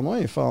det litt sånn,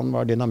 oi, faen,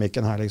 hva er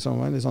dynamikken her liksom?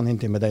 Litt sånn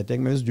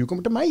intimidating. Men hvis du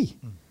kommer til meg,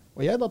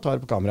 og jeg da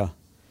tar på kamera,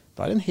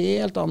 da er det en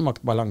helt annen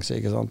maktbalanse,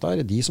 ikke sant? Da er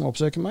det de som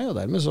oppsøker meg, og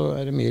dermed så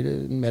er det mye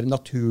mer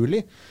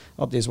naturlig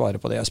at de svarer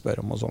på det jeg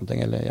spør om og sånne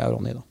ting, eller jeg og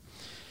Ronny da.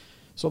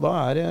 Så da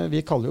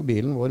vi kaller jo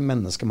bilen vår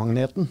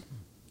menneskemagneten.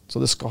 Så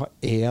det skal ha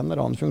en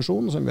eller annen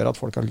funksjon som gjør at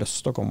folk har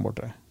lyst til å komme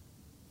bort til.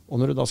 Og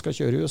når du da skal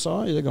kjøre i USA,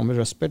 i det gamle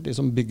Rust Belt, de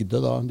som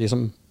bygde da,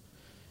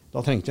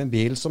 da trengte en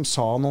bil som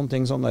sa noen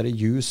ting sånn der,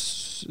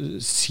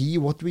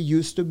 see what we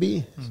used to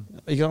be.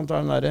 Ikke sant?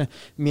 Den der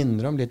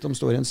minner om litt om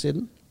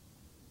storhetstiden.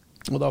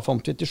 Og da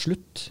fant vi til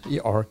slutt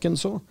i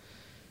Arkansas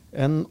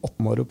en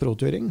 8-moro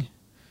Pro-turing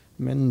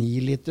med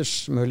 9 liters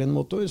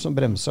Merlin-motor som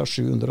bremsa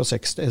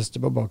 760 hester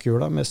på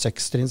bakhjula med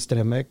 6-trinns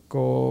tremekk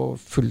og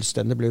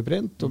fullstendig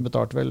blueprint, og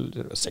betalte vel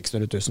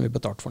 600 000 vi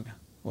betalte for den.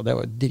 Og det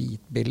var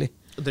dritbillig.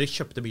 Og dere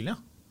kjøpte bilen, ja?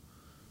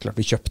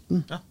 Klart vi kjøpte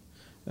den. Ja.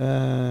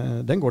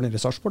 Den går ned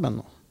i Sarpsborg, den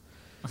nå.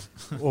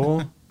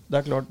 Og det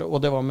er klart, og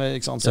det var med,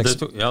 ikke sant, dere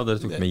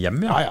tok med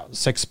hjem, ja? Ja,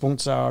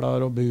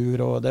 6-punktseler og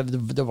bur, og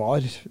det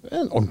var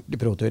en ordentlig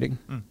Pro-turing.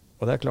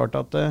 Og det er klart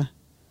at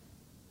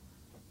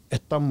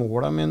et av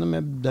målene mine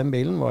med den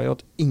bilen var jo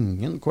at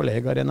ingen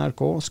kollegaer i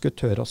NRK skulle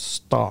tørre å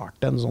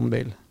starte en sånn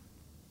bil.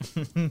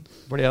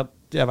 Fordi at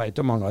jeg vet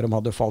jo mange av dem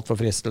hadde falt for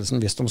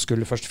fristelsen hvis de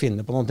skulle først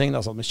finne på noen ting.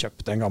 Da så hadde de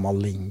kjøpt en gammel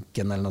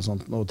Lincoln eller noe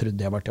sånt og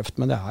trodde det var tøft,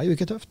 men det er jo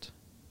ikke tøft.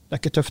 Det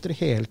er ikke tøft i det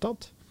hele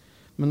tatt.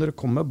 Men når det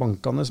kommer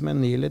bankene med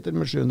en 9 liter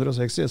med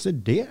 760 hester,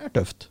 det er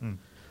tøft.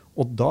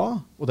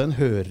 Og den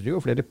hører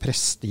jo flere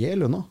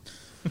prestehjel unna.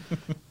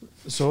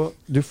 Så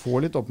du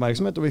får litt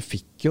oppmerksomhet, og vi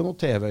fikk jo noe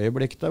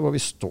TV-øyeblikk der hvor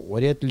vi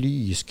står i et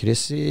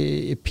lyskryss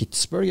i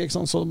Pittsburgh, ikke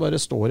sant? Så det bare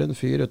står en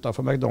fyr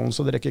utenfor McDonald's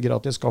og drikker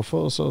gratis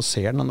kaffe, og så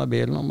ser han denne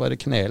bilen, og bare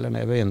kneler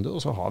ned ved vinduet,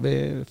 og så har vi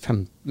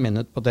 15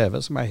 minutter på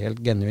TV som er helt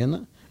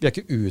genuine. Vi er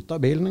ikke ute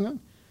av bilen engang.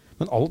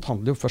 Men alt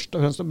handler jo først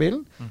og fremst om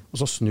bilen,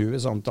 og så snur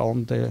vi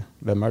samtalen til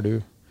hvem er du?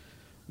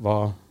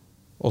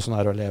 Hvordan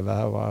er det å leve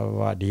her?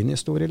 Hva er din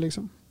historie,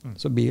 liksom?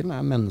 Så bilen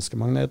er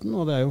menneskemagneten,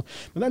 og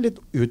men det er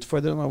litt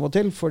utfordrende av og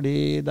til,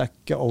 fordi det er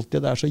ikke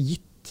alltid det er så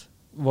gitt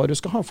hva du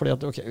skal ha. Fordi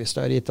at, hvis du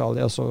er i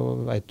Italia, så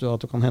vet du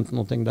at du kan hente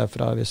noe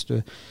derfra. Hvis du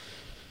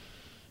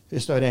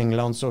er i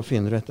England, så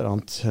finner du et eller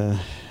annet.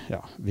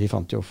 Vi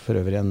fant jo for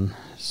øvrig en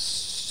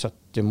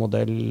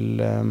 70-modell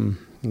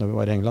når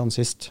vi var i England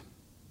sist.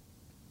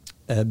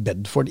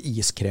 Bedford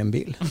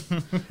iskrembil.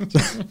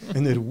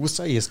 En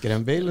rosa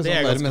iskrembil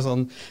med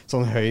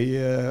sånn høy,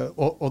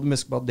 og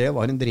det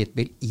var en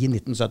dritbil i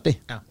 1970.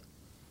 Ja.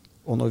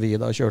 Og når vi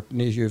da kjørte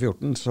den i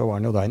 2014, så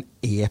var den jo da en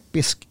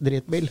episk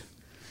dritbil.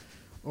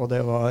 Og det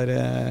var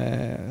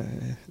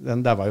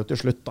den der var jo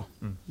til slutt da.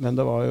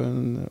 Men det var jo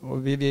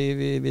og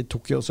vi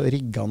tok jo også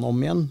riggene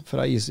om igjen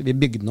vi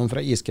bygde den om fra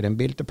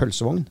iskrembil til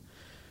pølsevogn.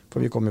 For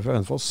vi kom jo fra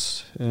Hønefoss,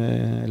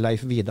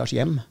 Leif Vidars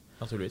hjem.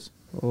 Naturligvis.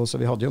 Og så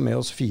vi hadde jo med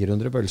oss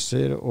 400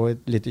 pølser og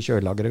et lite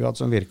kjøleaggregat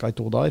som virket i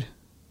 2 dager.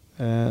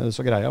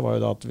 Så greia var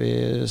jo da at vi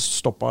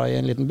stoppet i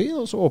en liten by,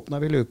 og så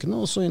åpnet vi lukene,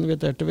 og så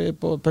inviterte vi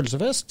på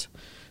pølsefest.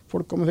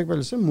 Folk kom og fikk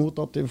pølse, mot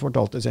at de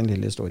fortalte sin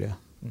lille historie.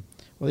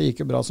 Og det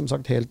gikk jo bra, som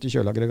sagt, helt til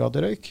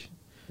kjøleaggregatet røyk.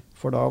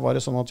 For da var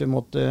det sånn at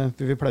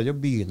vi pleide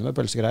å begynne med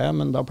pølsegreia,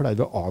 men da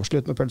pleide vi å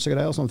avslutte med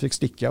pølsegreia, sånn at vi fikk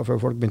stikke av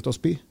før folk begynte å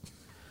spy.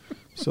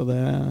 Så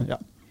det, ja.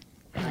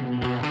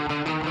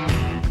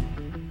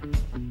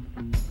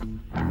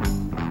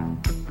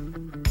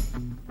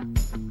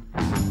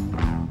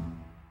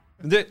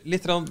 Du,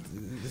 litt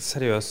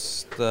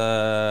seriøst,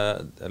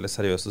 eller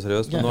seriøst og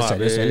seriøst, men nå er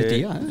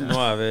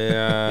vi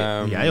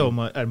Jeg og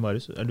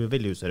Marius, du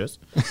veldig useriøs?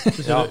 Du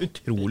synes det er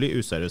utrolig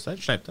useriøs her,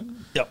 skjerp deg.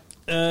 Ja,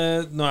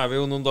 nå er vi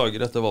jo noen dager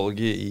etter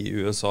valget i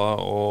USA,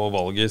 og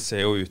valget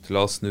ser jo ut til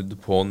å ha snudd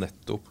på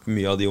nettopp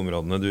mye av de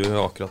områdene du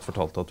har akkurat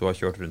fortalt at du har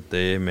kjørt rundt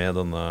i med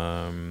denne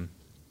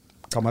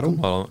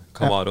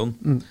Camaroen.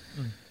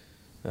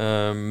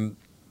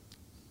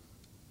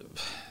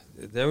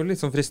 Det er jo litt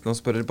sånn fristende å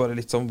spørre bare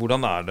litt sånn,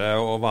 hvordan er det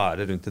å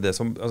være rundt i det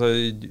som, altså,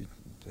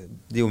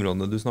 de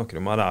områdene du snakker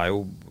om her er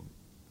jo,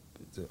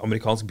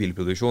 amerikansk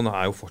bilproduksjon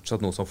er jo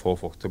fortsatt noe som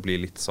får folk til å bli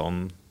litt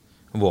sånn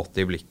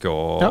våte i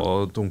blikket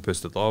og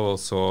tungpustet av,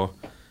 og så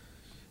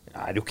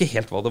er det jo ikke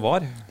helt hva det var.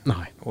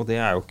 Nei. Og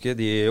det er jo ikke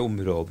de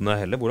områdene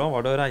heller. Hvordan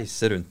var det å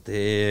reise rundt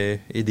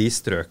i de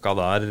strøka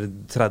der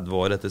 30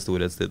 år etter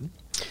storhetstiden?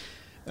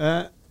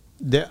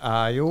 Det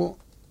er jo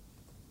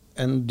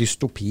en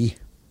dystopi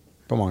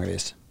på mange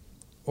vis.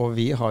 Og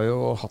vi har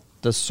jo hatt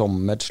det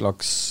som et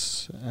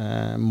slags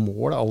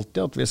mål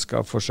alltid, at vi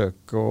skal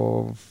forsøke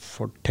å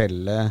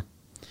fortelle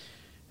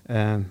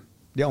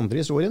de andre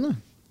historiene.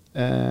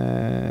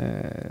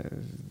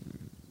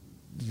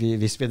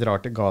 Hvis vi drar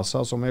til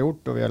Gaza, som vi har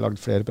gjort, og vi har lagd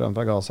flere programmer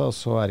fra Gaza,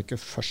 så er det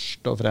ikke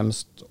først og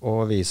fremst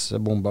å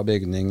vise bomba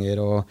bygninger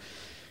og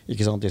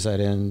ikke sant, disse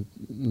her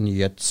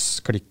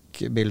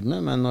nyhetsklikkbildene,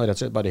 men å rett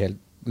og slett bare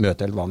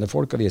møte helt vanlige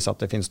folk og vise at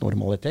det finnes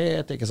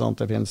normalitet, ikke sant?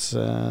 Det finnes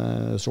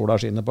sola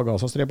skinner på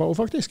Gazastripa også,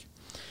 faktisk.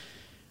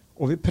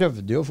 Og vi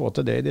prøvde jo å få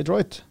til det i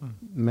Detroit,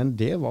 men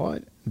det var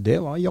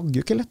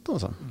jaggu ikke lett,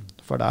 altså.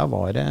 For der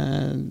var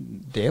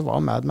det var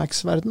Mad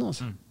Max-verden,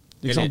 altså.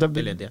 Det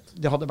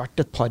hadde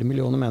vært et par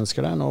millioner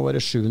mennesker der, nå var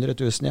det 700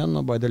 000 igjen,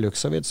 og by the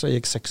looks of it så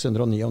gikk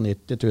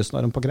 699 000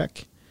 av dem på krekk.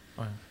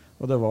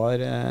 Og det er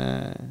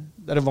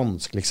det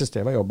vanskeligste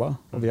stedet vi har jobbet,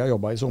 og vi har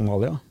jobbet i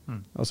Somalia.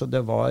 Altså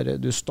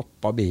du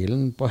stoppet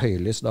bilen på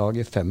høylys dag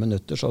i 5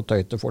 minutter, så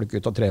tøyte folk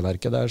ut av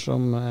treverket der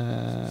som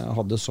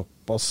hadde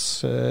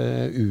såpass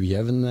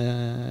ujevn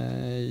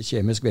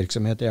kjemisk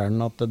virksomhet i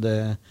hjernen at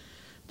det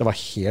var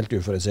helt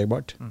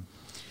uforutsigbart.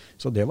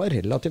 Så det var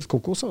relativt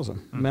kokos, altså.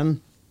 Men,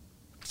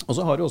 og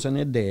så har du også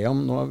en idé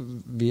om,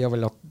 vi har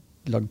vel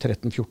lagd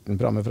 13-14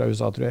 programmer fra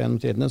USA, tror jeg, gjennom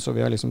tidene, så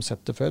vi har liksom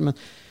sett det før, men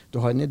du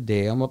har en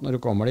idé om at når du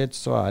kommer dit,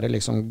 så er det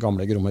liksom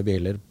gamle, gromme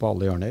biler på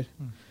alle hjørner.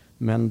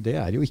 Men det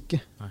er jo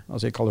ikke.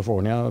 Altså i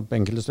California, på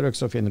enkelte strøk,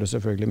 så finner du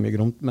selvfølgelig mye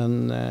gromt,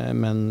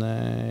 men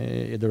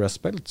i The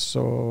Rust Belt,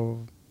 så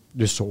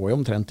du så jo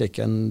omtrent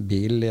ikke en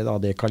bil av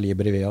det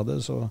kaliberet vi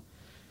hadde, så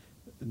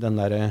den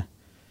der...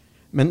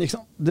 Men ikke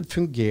sant, det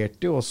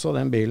fungerte jo også,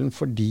 den bilen,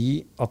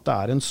 fordi at det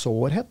er en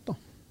sårhet, da.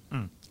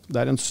 Det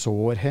er en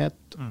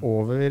sårhet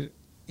over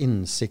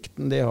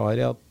innsikten de har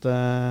i at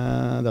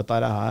dette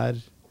her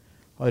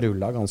har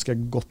rullet ganske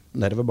godt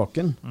nedover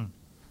bakken. Og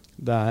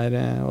de har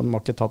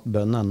ikke tatt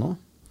bønn ennå.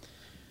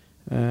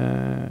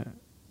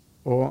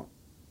 Og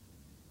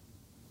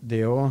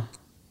det å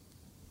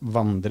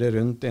vandre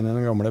rundt inn i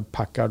den gamle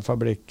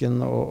Packard-fabrikken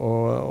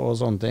og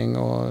sånne ting,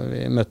 og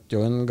vi møtte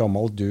jo en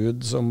gammel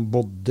dude som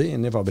bodde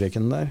inne i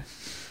fabrikken der.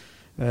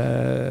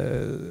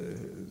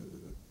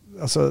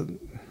 Altså...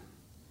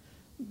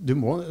 Du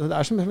må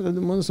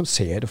liksom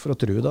se det for å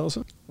tro det,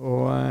 altså.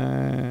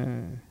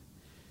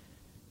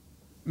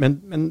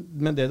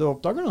 Men det du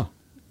oppdager da,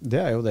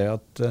 det er jo det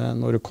at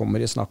når du kommer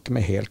i snakk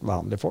med helt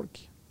vanlige folk,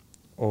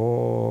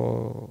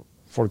 og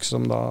folk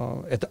som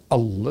da etter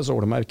alle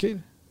solemerker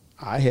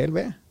er helt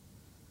ved,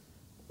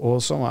 og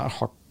som er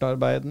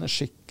hardtarbeidende,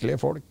 skikkelige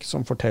folk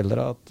som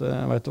forteller at,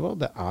 vet du hva,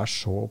 det er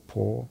så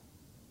på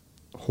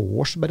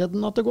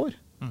hårsbredden at det går.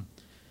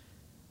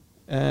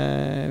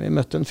 Vi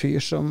møtte en fyr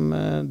som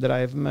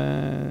drev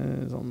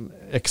med sånn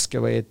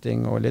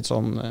excavating og litt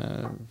sånn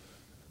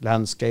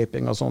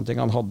landscaping og sånne ting.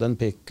 Han hadde en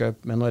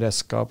pickup med noe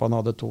redskap, han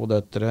hadde 2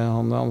 døtre.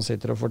 Han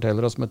sitter og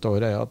forteller oss med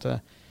tårer i at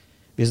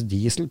hvis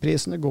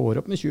dieselprisene går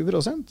opp med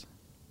 20%,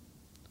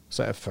 så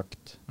er jeg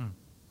fucked.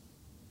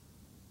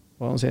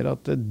 Og han sier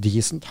at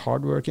decent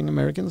hardworking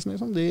Americans,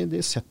 liksom,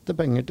 de setter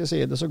penger til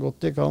side så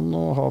godt de kan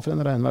og ha for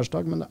en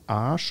regnværsdag, men det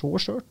er så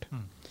skjørt.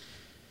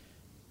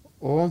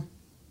 Og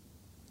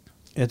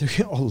jeg tror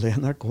ikke alle i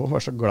NRK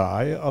var så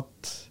glad i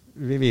at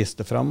vi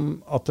viste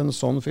frem at en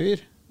sånn fyr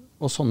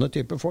og sånne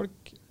typer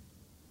folk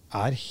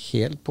er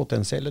helt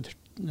potensielle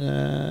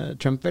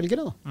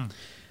Trump-velgere.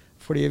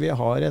 Fordi vi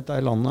har i dette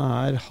landet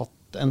her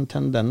hatt en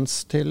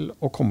tendens til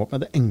å komme opp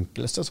med det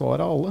enkleste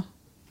svaret av alle.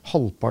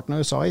 Halvparten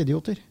av USA er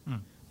idioter.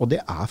 Og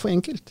det er for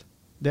enkelt.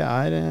 Det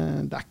er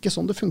ikke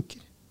sånn det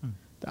funker.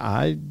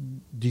 Det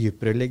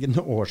dypere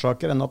liggende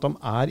årsaker enn at de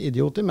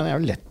idioter, men det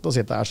jo lett å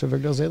sitte her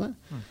selvfølgelig og si det.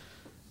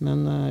 Men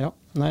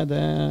nei,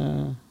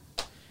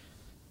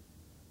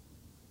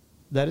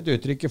 det et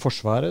uttrykk i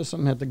Forsvaret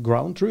som heter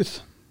ground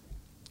truth,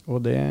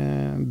 og det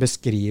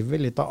beskriver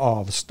litt av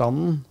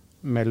avstanden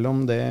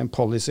mellom det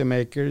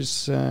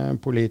policymakers,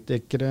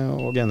 politikere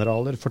og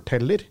generaler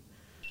forteller,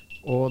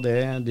 og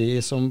det de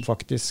som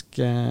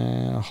faktisk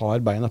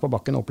har beina på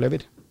bakken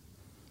opplever.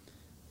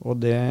 Og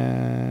det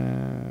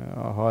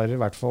har i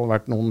hvert fall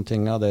vært noen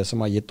ting av det som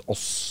har gitt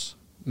oss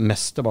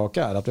mest tilbake,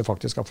 at vi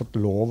faktisk har fått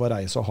lov å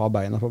reise og ha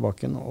beina på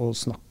bakken og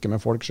snakke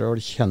med folk selv,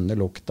 kjenne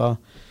lukta,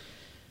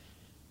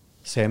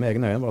 se med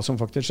egne øyne hva som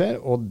faktisk skjer,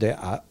 og det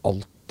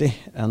alltid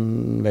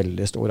en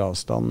veldig stor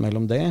avstand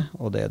mellom det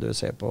og det du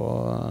ser på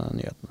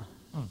nyhetene.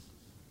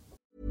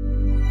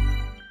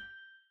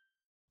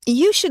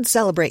 You should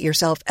celebrate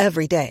yourself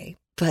every day,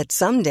 but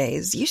some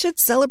days you should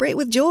celebrate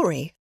with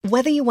jewelry.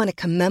 Whether you want to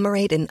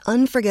commemorate an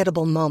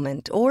unforgettable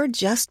moment or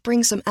just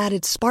bring some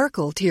added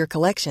sparkle to your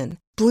collection,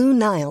 Blue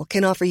Nile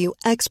can offer you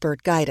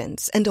expert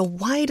guidance and a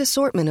wide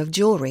assortment of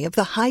jewelry of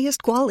the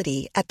highest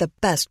quality at the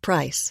best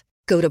price.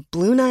 Go to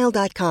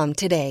BlueNile.com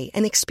today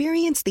and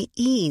experience the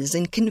ease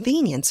and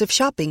convenience of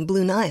shopping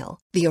Blue Nile,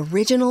 the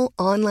original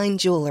online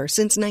jeweler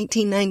since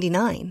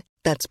 1999.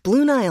 That's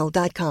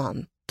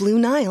BlueNile.com.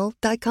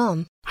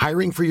 BlueNile.com.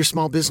 Hiring for your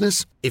small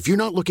business? If you're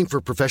not looking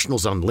for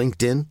professionals on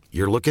LinkedIn,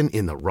 you're looking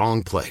in the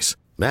wrong place.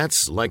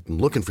 That's like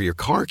looking for your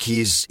car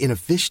keys in a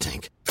fish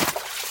tank.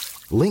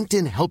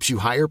 LinkedIn helps you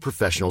hire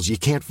professionals you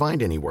can't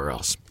find anywhere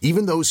else,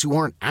 even those who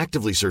aren't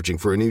actively searching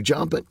for a new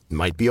job but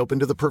might be open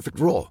to the perfect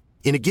role.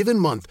 In a given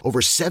month, over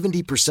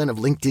 70% of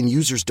LinkedIn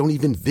users don't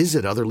even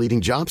visit other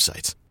leading job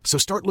sites. So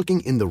start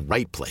looking in the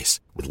right place.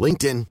 With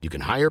LinkedIn, you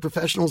can hire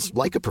professionals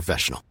like a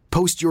professional.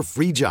 Post your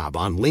free job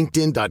on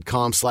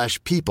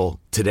linkedin.com/people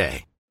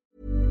today.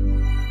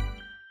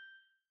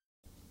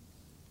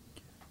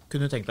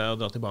 Kunne du tenkt deg å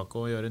dra tilbake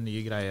og gjøre en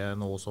ny greie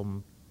nå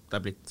som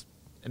det blitt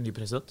en ny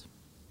president?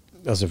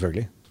 Ja,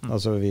 selvfølgelig.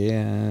 Altså,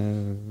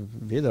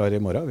 vi drar i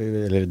morgen,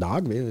 eller i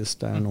dag, hvis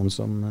det noen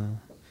som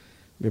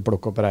vil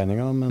plukke opp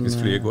regningen. Men, hvis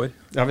flyet går.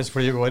 Ja, hvis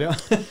flyet går, ja.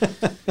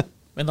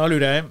 Men da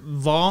lurer jeg,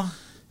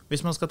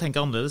 hvis man skal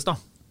tenke annerledes da,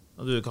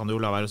 og du kan jo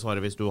la være å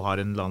svare hvis du har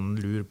en eller annen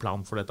lur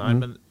plan for dette her,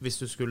 men hvis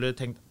du skulle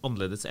tenkt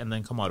annerledes enn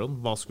en Camaroen,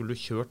 hva skulle du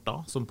kjørt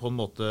da, som på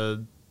en måte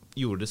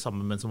gjorde det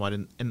samme, men som var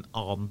en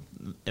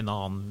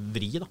annen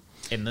vri da,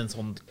 enn en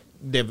sånn,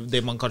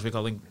 det man kanskje vil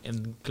kalle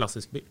en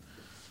klassisk bil?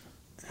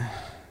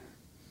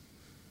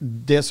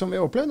 Det som vi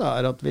opplevde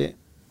at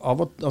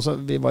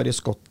vi var i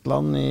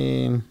Skottland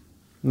i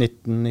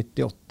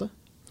 1998,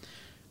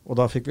 og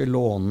da fikk vi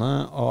låne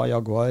av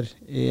Jaguar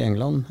i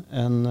England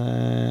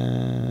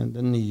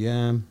den nye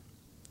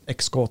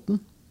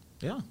X-Kåten,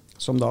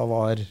 som da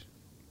var,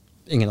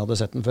 ingen hadde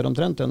sett den før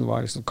omtrent, den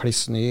var liksom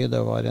kliss ny,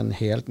 det var en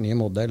helt ny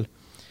modell,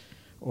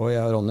 og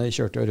jeg og Ronny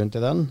kjørte jo rundt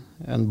i den,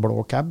 en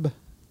blå cab.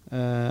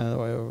 Det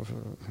var jo,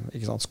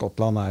 ikke sant,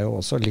 Skottland jo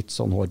også litt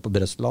sånn hår på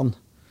brøstland,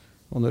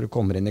 og når du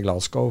kommer inn i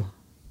Glasgow,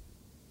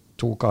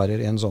 2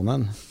 karer i en sånn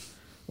en,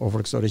 og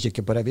folk står og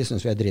kikker på deg, vi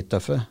synes vi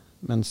drittøffe,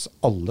 mens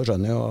alle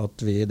skjønner jo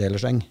at vi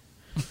deler seng.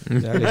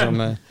 Det liksom,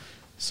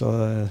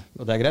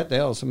 og det greit det,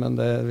 altså, men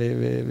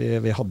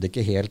vi hadde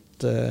ikke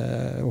helt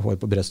hår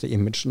på brøstet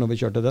image når vi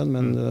kjørte den,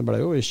 men det ble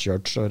jo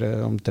kjørt så det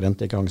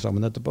omtrent ikke hang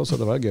sammen etterpå, så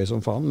det var gøy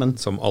som faen. Men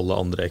som alle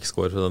andre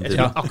X-går fra den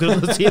tiden. Ja,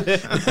 akkurat å si det.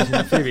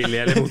 Frivillig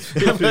eller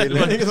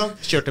motfrivillig.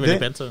 Kjørte veldig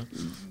pent. Så.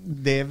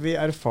 Det vi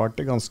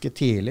erfarte ganske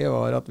tidlig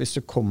var at hvis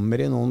du kommer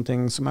i noen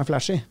ting som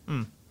flashy,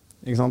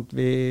 ikke sant?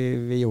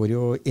 Vi gjorde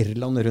jo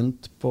Irland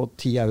rundt på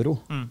 10 euro,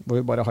 hvor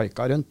vi bare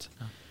haika rundt.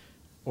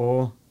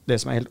 Og det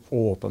som helt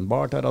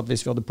åpenbart at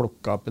hvis vi hadde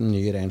plukket opp en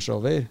ny Range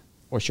Rover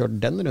og kjørt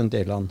den rundt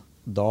Irland,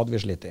 da hadde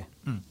vi slitt i.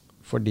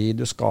 Fordi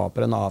du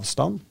skaper en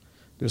avstand,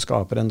 du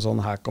skaper en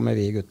sånn her kommer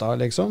vi gutta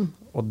liksom,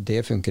 og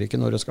det funker ikke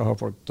når du skal ha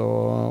folk til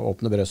å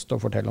åpne brøstet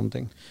og fortelle om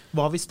ting.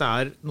 Hva hvis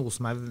det noe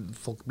som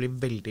folk blir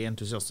veldig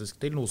entusiastisk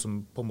til, noe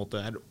som på en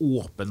måte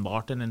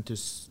åpenbart en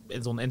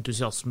sånn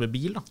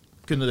entusiasmebil da?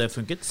 Kunne det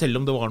funket, selv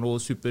om det var noe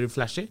super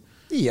flashy?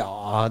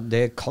 Ja,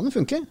 det kan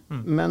funke,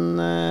 men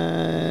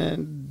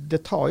det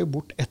tar jo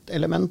bort et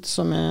element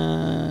som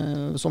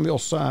vi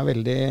også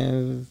veldig,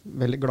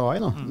 veldig glad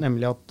i, da,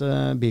 nemlig at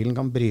bilen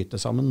kan bryte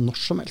sammen når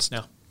som helst.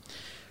 Ja.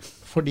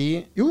 Fordi,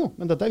 jo,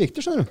 men dette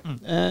viktig, skjønner du.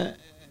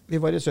 Vi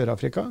var i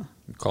Sør-Afrika.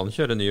 Du kan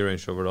kjøre ny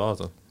Range Rover da,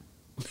 altså.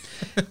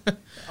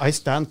 I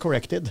stand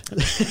corrected.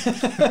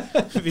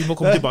 Vi må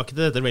komme tilbake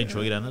til dette Range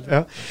Rover-greiene.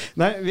 Ja.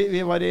 Nei,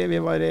 vi var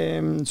i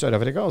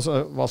Sør-Afrika, og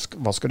så hva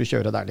skal du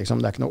kjøre der,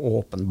 liksom? Det ikke noe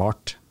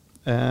åpenbart.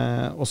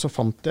 Og så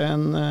fant jeg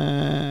en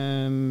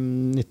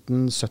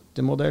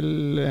 1970-modell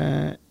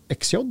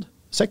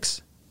XJ6,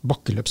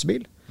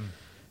 bakkeløpsbil,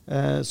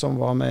 som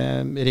var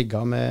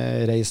rigget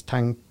med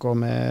racetank og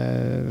med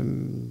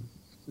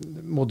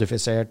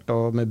modifisert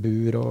og med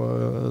bur og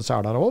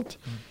seler og alt.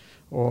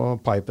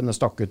 Og pipene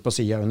stakk ut på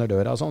siden under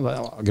døra og sånn. Det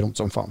var gromt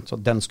som faen. Så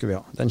den skulle vi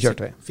ha. Den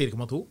kjørte vi.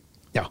 4,2?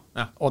 Ja,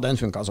 og den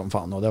funket som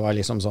faen, og det var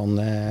liksom sånn,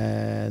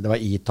 det var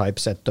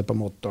E-Type setup på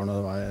motoren,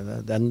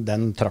 og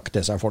den trakk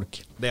til seg folk.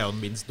 Det jo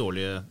den minst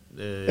dårlige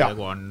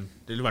Jaguaren,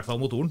 eller i hvert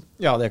fall motoren.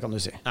 Ja, det kan du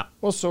si. Ja.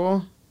 Og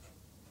så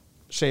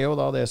skjer jo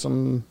da det som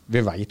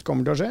vi vet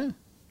kommer til å skje.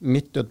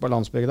 Midt ute på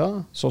landsbygda,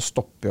 så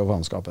stopper jo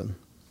faenskapen.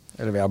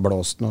 Eller vi har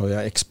blåst noe, vi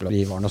har eksplodert,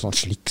 vi var noe sånn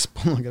sliks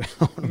på noe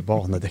greier,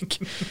 banedekk.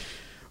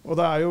 Og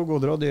det jo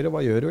goder og dyre,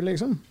 hva gjør du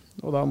liksom?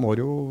 Og da må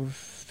du jo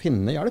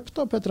finne hjelp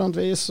da, på et eller annet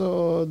vis,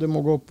 og du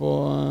må gå på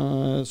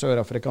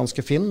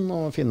sørafrikanske Finn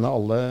og finne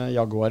alle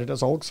Jaguarer til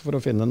salgs for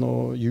å finne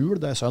noe hjul.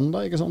 Det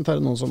søndag, ikke sant?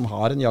 Det noen som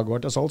har en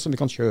Jaguar til salgs som vi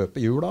kan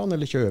kjøpe hjul av,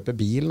 eller kjøpe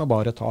bilen og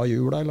bare ta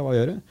hjula, eller hva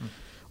gjøre.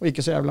 Og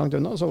ikke så jævlig langt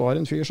unna, så var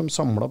det en fyr som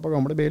samlet på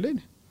gamle biler,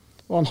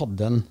 og han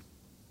hadde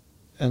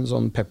en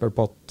sånn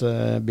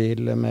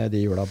Pepperpot-bil med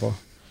de hjula på.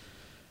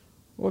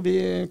 Og vi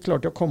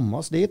klarte å komme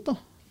oss dit da,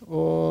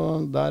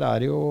 og der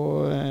det jo,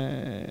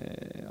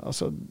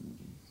 altså,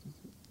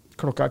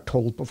 klokka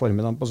 12 på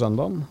formiddagen på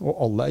søndagen,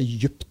 og alle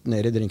djupt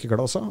nede i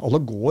drinkeklassa. Alle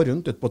går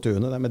rundt ut på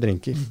tunet der med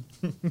drinker.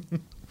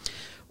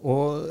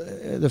 Og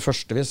det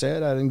første vi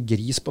ser en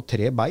gris på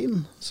 3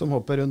 bein som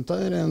hopper rundt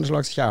der, en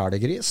slags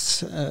kjælegris.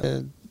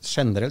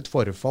 Generelt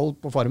forfall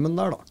på farmen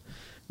der da.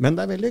 Men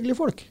det veldig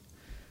hyggelige folk.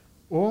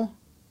 Og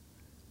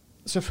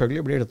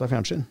selvfølgelig blir dette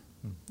fjernsyn.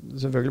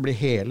 Selvfølgelig blir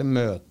hele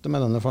møtet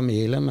med denne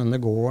familien, med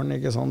denne gården,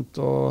 ikke sant?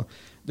 Og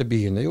det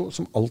begynner jo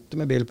som alltid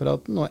med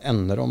bilpraten, og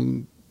ender om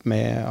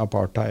med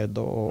apartheid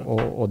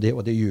og de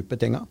dype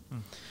tingene.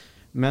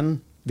 Men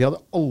vi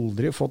hadde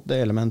aldri fått det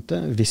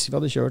elementet hvis vi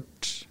hadde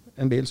kjørt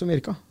en bil som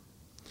virket.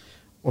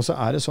 Og så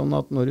det sånn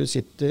at når du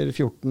sitter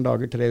 14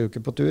 dager, 3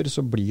 uker på tur,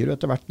 så blir du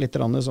etter hvert litt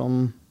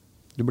sånn,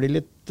 du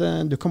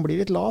kan bli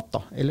litt lat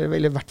da, eller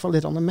i hvert fall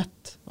litt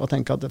mett, og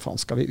tenke at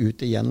faen, skal vi ut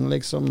igjen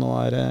liksom, nå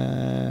det,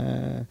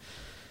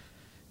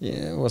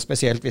 og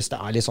spesielt hvis det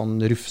litt sånn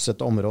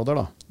rufsete områder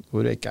da,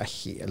 hvor du ikke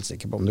helt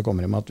sikker på om du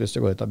kommer hjem at hvis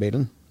du går ut av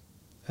bilen,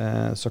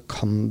 så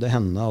kan det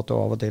hende at du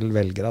av og til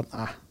velger at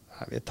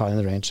vi tar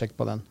en range-check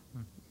på den.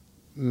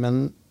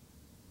 Men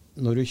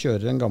når du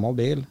kjører en gammel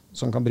bil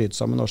som kan bryte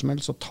sammen når som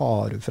helst, så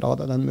tar du fra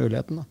deg den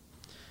muligheten. Da.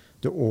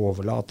 Du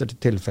overlater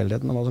til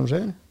tilfeldigheten av hva som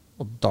skjer,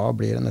 og da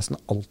blir det nesten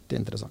alltid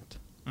interessant.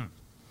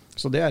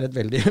 Så det et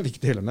veldig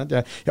viktig element.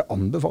 Jeg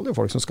anbefaler jo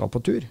folk som skal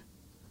på tur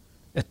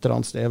et eller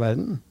annet sted i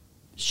verden.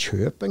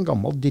 Kjøp en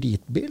gammel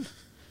dritbil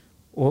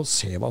og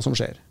se hva som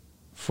skjer.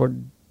 For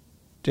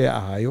det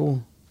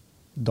jo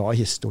da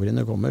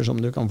historiene kommer som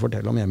du kan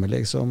fortelle om hjemme,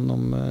 liksom,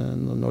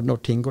 når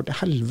ting går til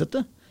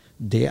helvete.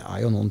 Det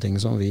jo noen ting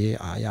som vi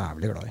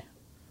jævlig glad i.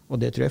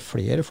 Og det tror jeg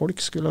flere folk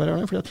skulle være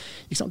glad i. For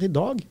ikke sant, i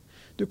dag,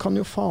 du kan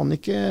jo faen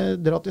ikke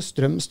dra til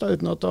Strømstad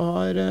uten at du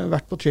har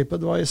vært på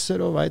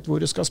TripAdvisor og vet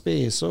hvor du skal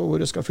spise og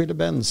hvor du skal fylle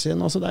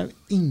bensin. Altså, det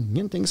jo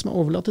ingenting som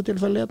overlatt til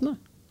tilfeldighetene.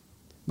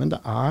 Men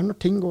det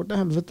når ting går til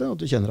helvete, at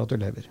du kjenner at du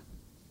lever.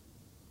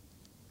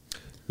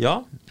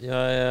 Ja, jeg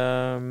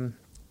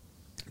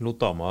lot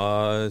dama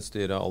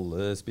styre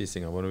alle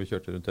spisingene våre når vi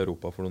kjørte rundt i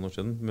Europa for noen år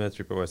siden med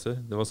TripAdvisor.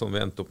 Det var sånn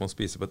vi endte opp med å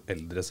spise på et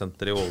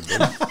eldresenter i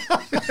Aalborg.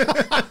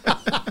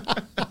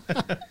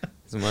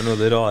 Som noe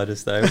av det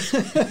rareste jeg har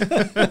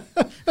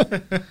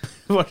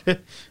gjort.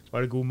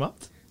 Var det god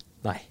mat?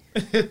 Nei.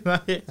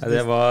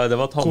 Det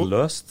var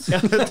tannløst.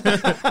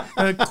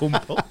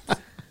 Kompott.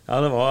 Ja,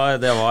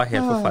 det var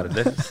helt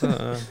forferdelig.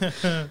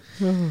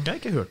 Jeg har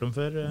ikke hørt om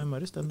før,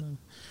 Marius.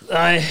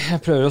 Nei, jeg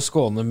prøver å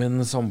skåne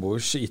min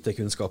samboers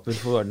IT-kunnskaper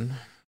for verden.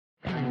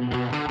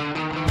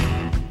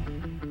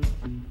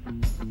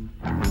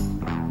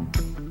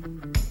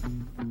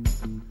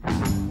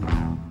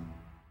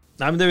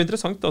 Nei, men det jo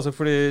interessant, altså,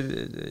 fordi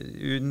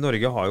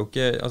Norge har jo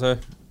ikke, altså,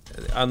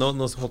 nå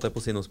holdt jeg på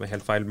å si noe som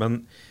helt feil,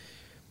 men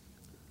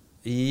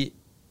i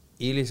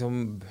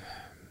liksom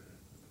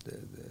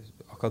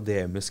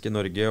akademiske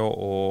Norge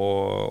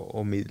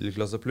og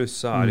middelklasse pluss,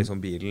 så liksom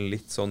bilen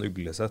litt sånn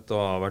uglesett og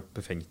har vært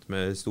befengt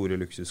med store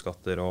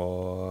luksusskatter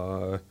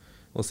og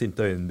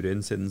sinte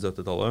øyenbryn siden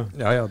 70-tallet.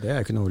 Ja, det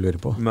ikke noe å lure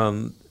på.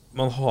 Men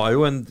man har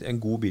jo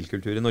en god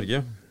bilkultur i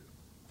Norge.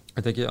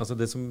 Jeg tenker, altså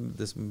det som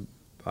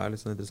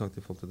litt sånn interessant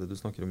i forhold til det du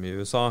snakker om i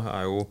USA,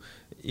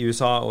 i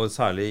USA, og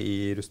særlig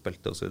i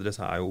rustbeltet og så videre,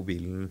 så jo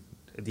bilen,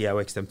 de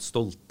jo ekstremt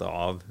stolte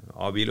av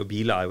bil, og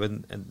bil jo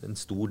en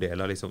stor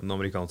del av liksom, den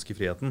amerikanske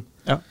friheten.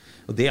 Ja.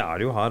 Og det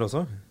det jo her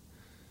også.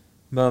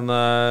 Men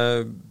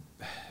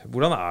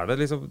hvordan det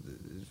liksom,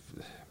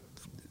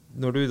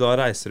 når du da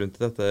reiser rundt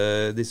i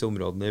disse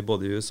områdene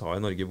både i USA og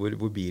i Norge,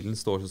 hvor bilen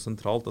står så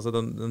sentralt, altså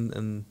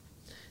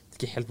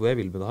ikke helt hvor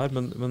jeg vil med det her,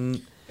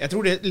 men jeg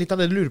tror litt av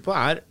det du lurer på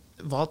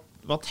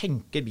hva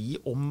tenker de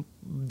om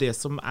det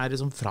som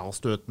liksom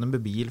frastøtende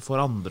med bil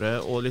for andre,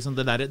 og liksom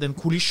den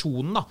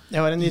kollisjonen da? Jeg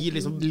har en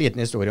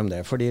liten historie om det,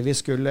 fordi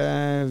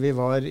vi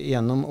var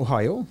gjennom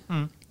Ohio,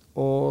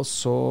 og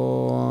så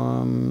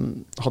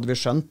hadde vi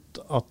skjønt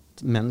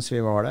at mens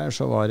vi var der,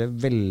 så var det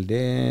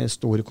veldig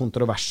store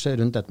kontroverser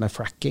rundt dette med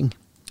fracking.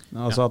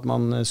 Altså at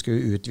man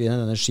skulle utvide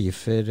denne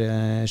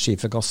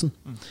skifergassen.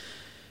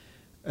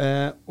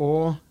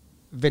 Og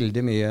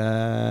veldig mye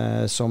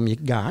som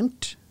gikk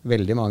gærent,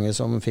 veldig mange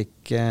som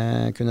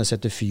kunne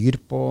sette fyr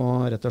på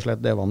rett og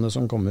slett det vannet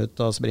som kom ut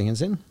av springen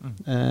sin.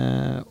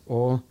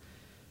 Og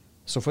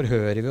så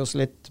forhører vi oss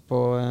litt på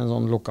en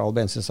sånn lokal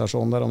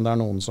bensinstasjon der om det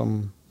noen som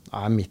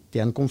midt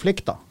i en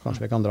konflikt da.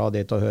 Kanskje vi kan dra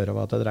dit og høre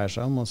hva det dreier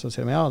seg om. Og så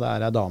sier vi, ja, det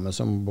en dame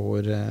som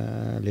bor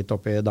litt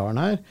oppe i dalen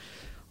her.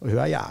 Og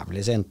hun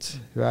jævlig sint.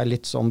 Hun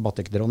litt sånn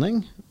batikdronning,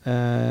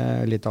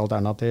 litt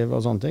alternativ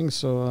og sånne ting,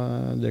 så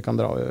dere kan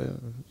dra og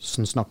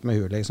snakke med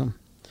hun, liksom.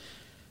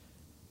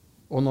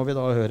 Og når vi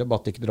da hører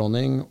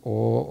batikdronning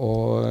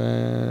og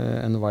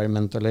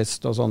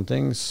environmentalist og sånne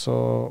ting,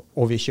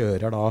 og vi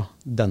kjører da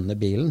denne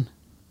bilen,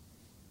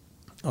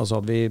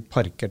 altså hadde vi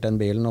parkert den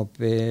bilen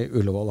oppe i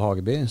Ullevål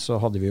Hageby, så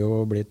hadde vi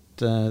jo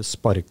blitt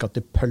sparket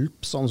til pølp,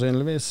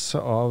 sannsynligvis,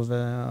 av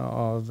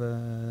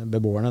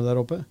beboerne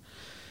der oppe.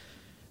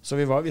 Så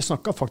vi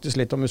snakket faktisk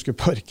litt om vi skulle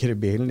parkere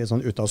bilen litt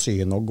sånn ut av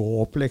syne og gå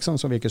opp, liksom,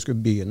 så vi ikke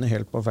skulle begynne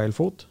helt på feil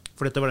fot.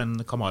 For dette var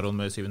den Camaroen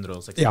med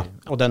 760? Ja,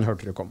 og den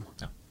hørte du kom.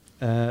 Ja.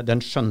 Den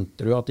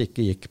skjønte du at det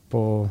ikke gikk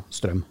på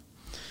strøm.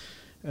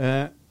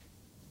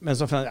 Men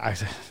så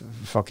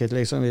fuck it,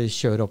 liksom, vi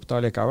kjører opp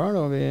da likevel,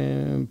 og vi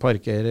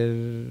parkerer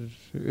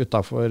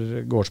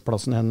utenfor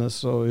gårdsplassen hennes,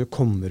 og hun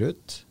kommer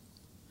ut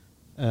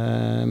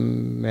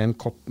med en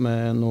kopp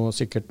med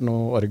sikkert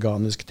noe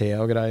organisk te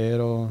og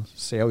greier, og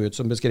ser jo ut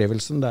som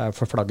beskrivelsen. Det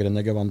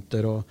forflagrende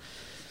gevanter og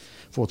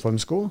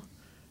fotformsko.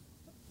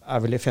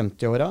 Vel i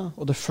 50-åra,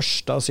 og det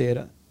første hun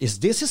sier «Is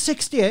this a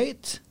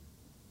 68?»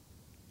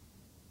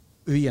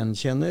 Hun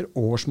gjenkjenner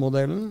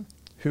årsmodellen.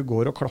 Hun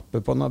går og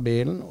klapper på denne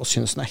bilen og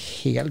synes den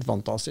helt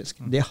fantastisk.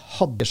 Det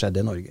hadde skjedd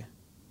i Norge.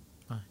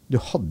 Du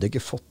hadde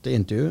ikke fått det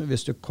intervju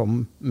hvis du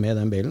kom med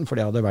den bilen, for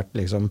det hadde vært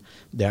liksom,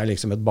 det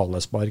liksom et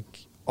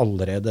ballespark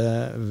allerede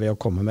ved å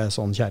komme med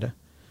sånn kjære.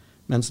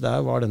 Mens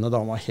der var denne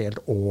dama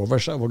helt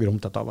over seg hvor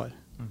gromt dette var.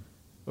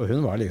 Og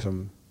hun var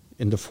liksom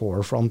in the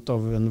forefront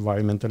of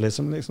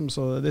environmentalism, liksom,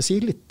 så det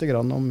sier litt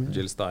grann om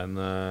Jill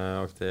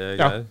Stein-aktige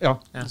greier. Ja.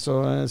 Så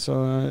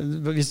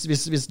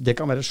hvis det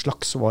kan være et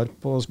slags svar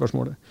på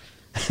spørsmålet.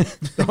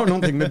 Det har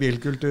noen ting med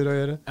bilkultur å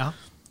gjøre. Ja.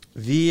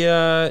 Vi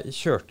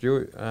kjørte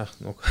jo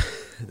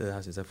det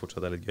her synes jeg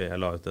fortsatt litt gøy. Jeg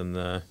la ut en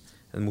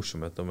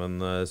morsomhet om en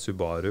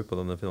Subaru på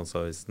denne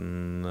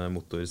Finansavisen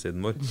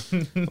motorsiden vår.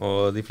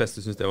 Og de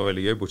fleste synes det var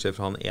veldig gøy, bortsett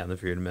fra han ene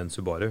fyren med en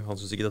Subaru. Han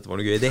synes ikke dette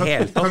var noe gøy i det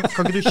hele tatt.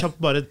 Kan ikke du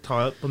kjapt bare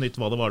ta på nytt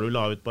hva det var du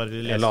la ut?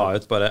 Jeg la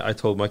ut bare I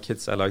told my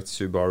kids I liked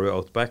Subaru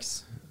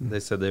Outbacks. They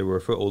said they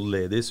were for old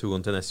ladies who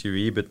want an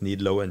SUV but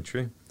need low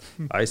entry.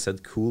 I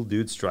said cool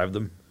dudes drive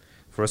them.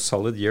 For a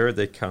solid year,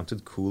 they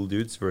counted cool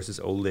dudes versus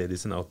old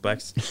ladies in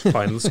Outbacks.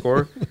 Final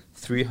score,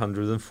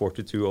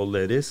 342 old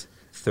ladies,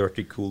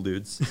 30 cool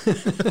dudes.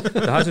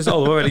 Det her synes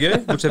alle var veldig gøy,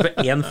 bortsett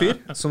fra en fyr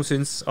som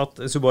synes at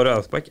Subaru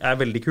Outback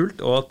veldig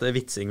kult, og at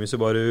vitsing med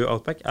Subaru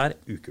Outback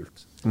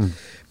ukult.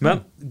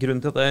 Men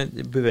grunnen til at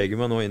jeg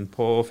beveger meg nå inn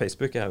på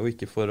Facebook jo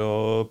ikke for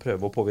å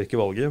prøve å påvirke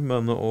valget,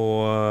 men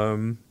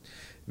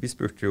vi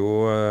spurte jo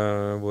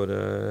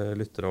våre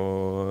lyttere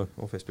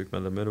og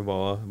Facebook-medlemmer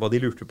hva de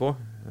lurte på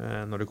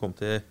når det kom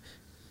til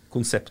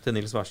konseptet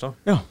Nils Wærstad.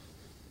 Ja.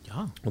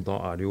 Og da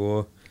det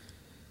jo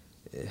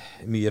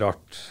mye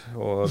rart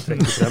å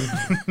trekke frem.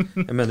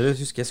 Jeg mener,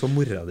 jeg husker jeg så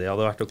mora di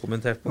hadde vært og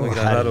kommentert på noe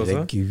greier der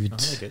også.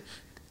 Herregud.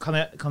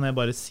 Kan jeg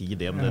bare si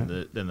det om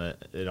denne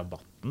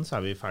rabatten, så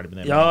vi ferdig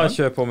med det? Ja,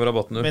 kjør på med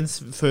rabatten. Men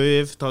før vi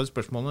tar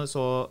spørsmålene,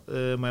 så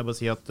må jeg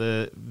bare si at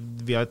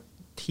vi har et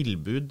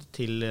tilbud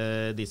til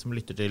de som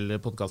lytter til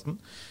podcasten.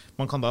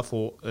 Man kan da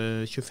få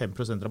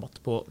 25% rabatt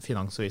på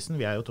Finansavisen.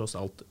 Vi jo tross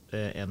alt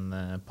en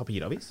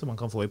papiravis som man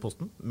kan få i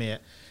posten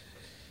med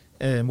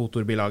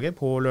motorbilaget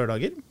på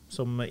lørdager,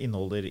 som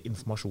inneholder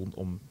informasjon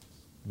om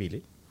biler.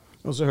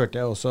 Og så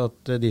hørte jeg også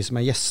at de som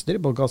gjester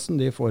i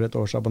podcasten, de får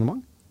et årsabonnement.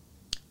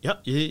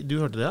 Ja, du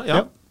hørte det,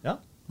 ja. Ja,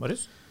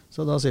 Marius.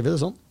 Så da sier vi det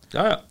sånn.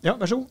 Ja,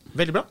 vær så god.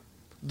 Veldig bra.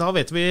 Da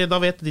vet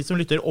de som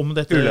lytter om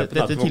dette tilbudet.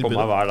 Ulempen å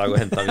komme hver dag og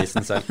hente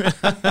avisen selv.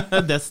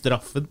 Det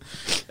straffen.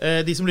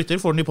 De som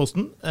lytter får den i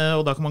posten,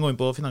 og da kan man gå inn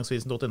på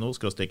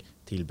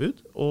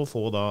finansavisen.no/tilbud og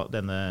få da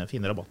denne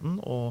fine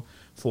rabatten og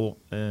få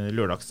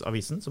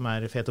lørdagsavisen, som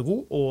fet og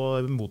god,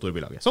 og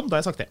motorbilaget. Sånn, da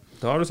har jeg sagt det.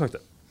 Da har du sagt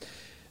det.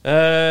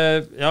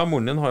 Ja,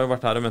 moren din har jo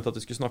vært her og ment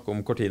at vi skulle snakke om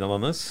Cortina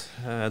hennes.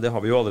 Det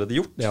har vi jo allerede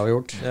gjort. Det har vi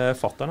gjort.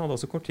 Fatteren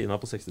hadde også Cortina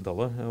på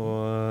 60-tallet,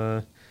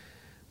 og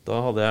da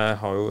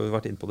har jo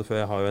vært inn på det før.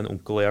 Jeg har jo en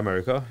onkel i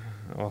Amerika,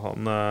 og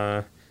han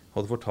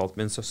hadde fortalt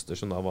min søster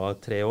som da var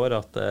 3 år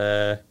at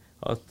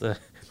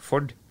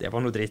Ford, det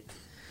var noe dritt.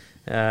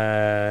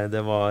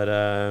 Det var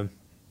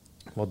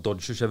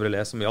Dodge og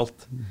Chevrolet som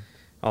gjaldt.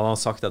 Han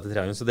hadde sagt det til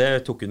 3 år, så det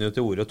tok hun jo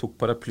til ordet og tok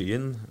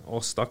paraplyen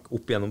og stakk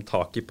opp gjennom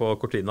taket på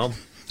Cortinaen.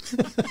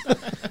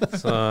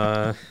 Så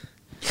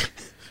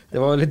det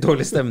var litt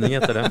dårlig stemning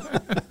etter det.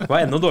 Det var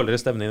enda dårligere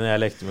stemning når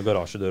jeg lekte med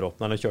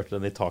garasjedøråpneren og kjørte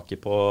den i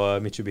taket på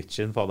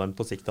Mitsubishien. Faderen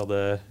på sikt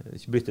hadde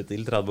byttet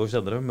til 30 år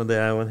senere, men det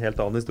jo en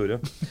helt annen historie.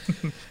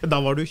 Da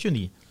var du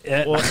 29,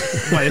 og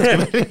bare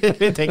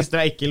litt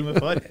ekstra ekkel med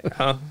far.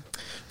 Ja.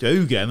 Du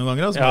ugrei noen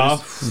ganger, altså. Bare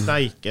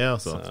steike,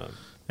 altså.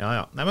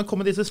 Ja. Nei, men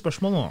kom med disse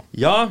spørsmålene nå.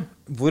 Ja,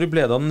 hvor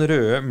ble det av den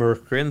røde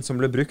Mercuryen som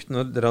ble brukt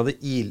når dere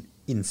hadde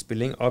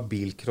innspilling av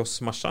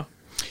bilcrossmarsja?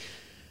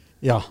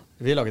 Ja,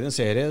 vi laget en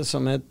serie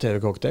som et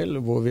TV-cocktail,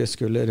 hvor vi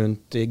skulle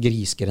rundt i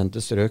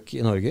grisgrendte strøk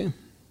i Norge.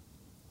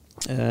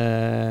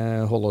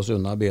 Holde oss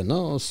unna byene,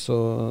 og så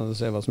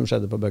se hva som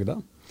skjedde på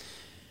bygda.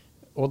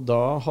 Og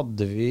da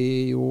hadde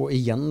vi jo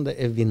igjen det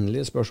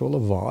evinnelige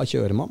spørsmålet, hva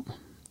kjører man?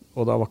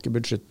 Og da var ikke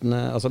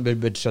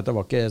budsjettet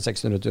var ikke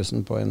 600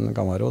 000 på en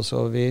Camaro,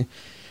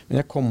 men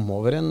jeg kom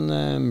over en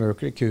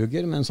Mercury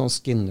Cougar med en sånn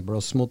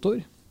skinbloss-motor,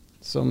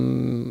 som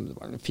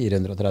var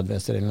 430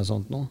 hester eller noe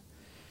sånt nå.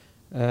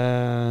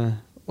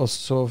 Og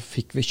så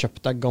fikk vi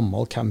kjøpt en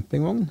gammel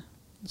campingvogn,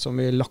 som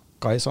vi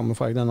lakka i samme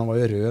farge. Den var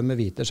jo rød med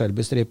hvite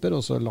Shelby-striper,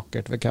 og så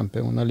lakkerte vi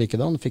campingvognen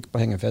likedan, fikk på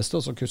hengefeste,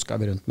 og så kuska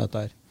vi rundt med dette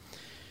her.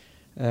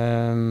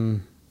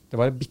 Det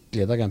var en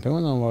bitteliten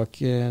campingvogn,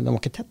 den var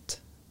ikke tett.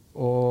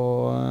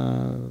 Og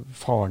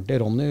faren til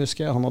Ronny,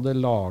 husker jeg, han hadde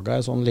laget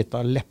en sånn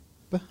liten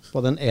leppe på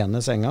den ene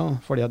senga,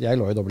 fordi at jeg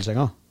lå i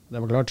dobbeltsenga. Det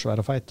var klart, svær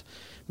og feit.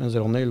 Mens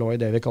Ronny lå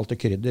i det vi kalte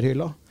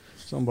krydderhylla,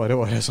 som bare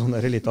var en sånn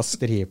liten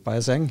stripa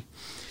i seng.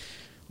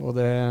 Og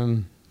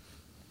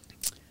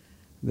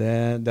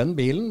den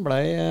bilen ble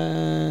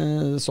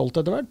solgt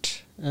etter hvert.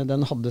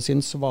 Den hadde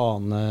sin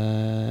svanesang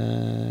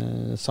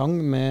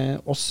med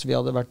oss. Vi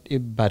hadde vært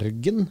i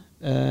Bergen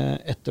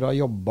etter å ha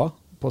jobbet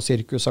på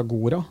Circus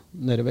Agora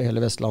nede ved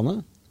hele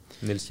Vestlandet.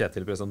 Nils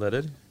Kjetil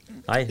presenterer?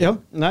 Nei.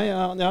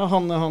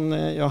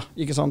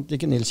 Ikke sant,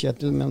 ikke Nils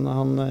Kjetil, men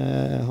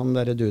han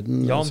der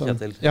duden. Jan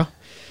Kjetil. Ja.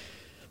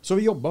 Så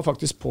vi jobbet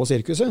faktisk på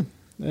sirkuset,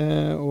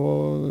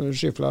 og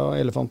skyfla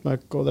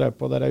elefantmøkk og drev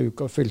på der en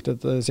uke og fylte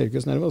et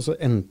sirkus nede, og så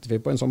endte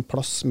vi på en sånn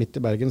plass midt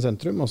i Bergen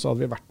sentrum, og så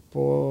hadde vi vært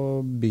på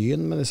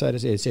byen med disse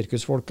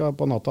sirkusfolka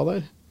på natta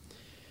der.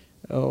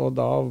 Og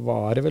da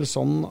var det vel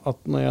sånn at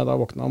når jeg da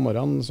våkna om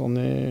morgenen, sånn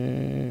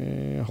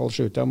i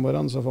 6:30 om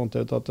morgenen, så fant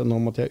jeg ut at nå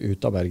måtte jeg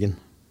ut av Bergen.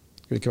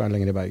 Skulle ikke være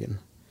lenger i Bergen.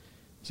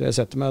 Så jeg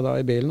setter meg da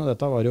i bilen, og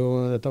dette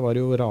var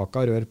jo raka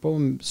rør på,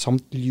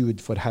 samt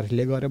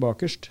ljudforherligere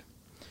bakerst.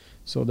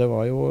 Så det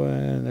var jo,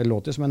 det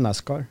låt jo som en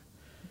NASCAR.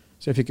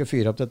 Så jeg fikk jo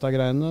fyre opp dette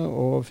greiene,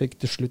 og fikk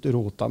til slutt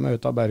rota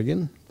meg ut av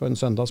Bergen på en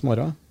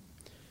søndagsmorgen.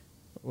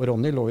 Og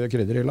Ronny lå jo i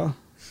krydderhylla.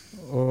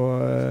 Og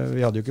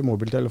vi hadde jo ikke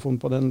mobiltelefon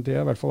på den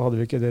tida, i hvert fall hadde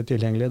vi ikke det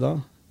tilgjengelig da.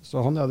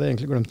 Så han hadde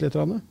egentlig glemt litt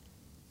av det.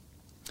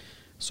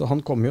 Så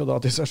han kom jo da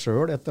til seg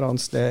selv et eller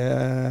annet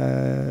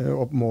sted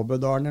opp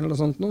Måbødalen eller noe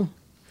sånt nå.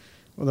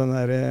 Og den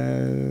der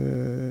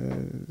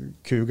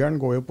Cougaren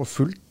går jo på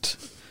fullt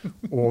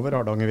over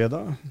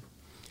Hardangervidda.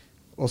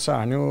 Og så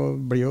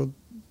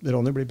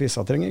Ronny blir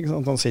pissatreng, ikke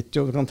sant? Han sitter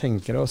jo, du kan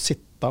tenke deg å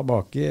sitte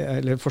baki,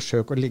 eller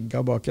forsøke å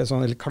ligge baki,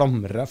 eller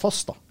klamre deg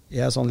fast da,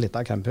 i en sånn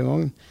liten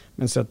campingvogn,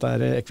 mens dette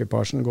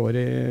ekvipasjen går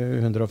i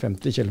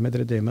 150 km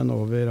i timen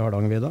over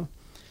Hardangervidda.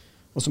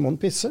 Og så må han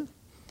pisse.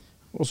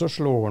 Og så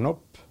slår han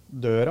opp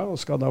døra og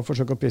skal da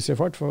forsøke å pisse i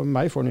fart, for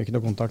meg får han ikke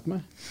noe kontakt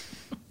med.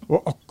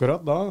 Og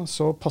akkurat da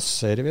så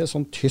passerer vi et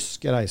sånn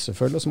tysk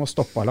reisefølge som har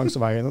stoppet langs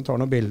veien og tar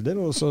noen bilder,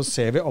 og så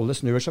ser vi alle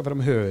snur seg, for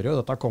de hører jo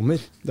dette kommer.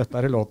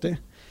 Dette det låt i.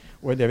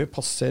 Og i det vi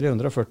passerer i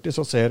 140,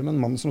 så ser vi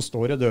en mann som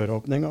står i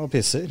døråpninga og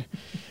pisser,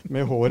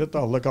 med håret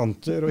til alle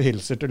kanter og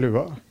hilser til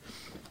lua.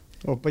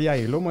 Og på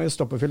Geilo må jeg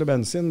stoppe og fylle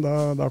bensin,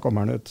 da kommer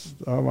han ut.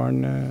 Da var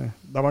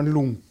han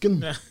lunken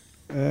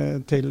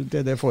til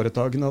det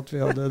foretaket at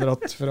vi hadde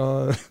dratt fra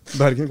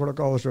Bergen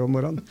klokka 6:30 om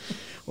morgenen.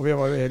 Og vi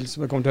var jo helt,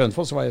 som vi kom til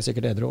Hønefoss, så var jeg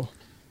sikkert edru også.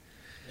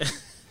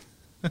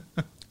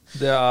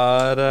 Det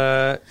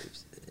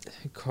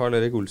Karl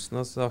Erik Olsen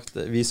har sagt,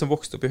 vi som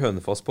vokste opp i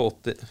Hønefoss på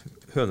 80-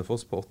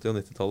 og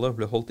 90-tallet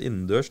ble holdt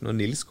innendørs når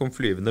Nils kom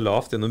flyvende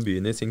lavt gjennom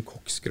byen i sin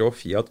koksgrå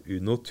Fiat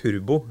Uno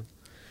Turbo.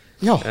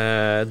 Ja.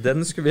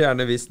 Den skulle vi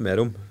gjerne visst mer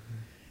om.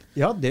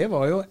 Ja, det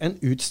var jo en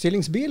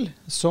utstillingsbil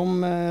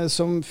som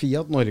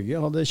Fiat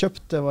Norge hadde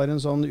kjøpt. Det var en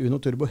sånn Uno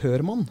Turbo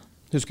Hørmann.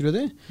 Husker du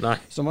de? Nei.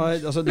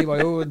 De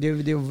var jo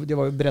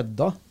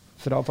bredda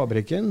fra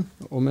fabrikken,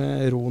 og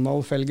med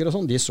Ronald-felger og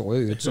sånn. De så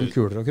jo ut som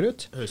kuler og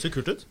krutt. Høres jo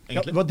kult ut, egentlig.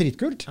 Ja, det var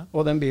dritkult. Ja.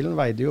 Og den bilen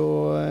veide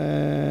jo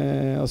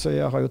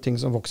jeg har jo ting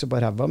som vokser på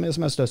ræva med,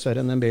 som større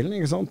enn den bilen,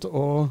 ikke sant?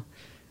 Og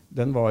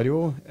den var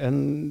jo en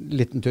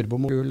liten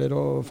turbomokuler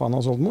og faen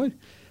hans oldemor.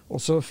 Og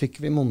så fikk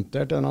vi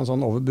montert en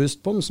sånn overboost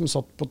på den som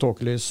satt på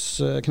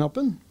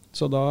tåkelysknappen.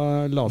 Så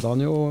da ladet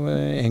han jo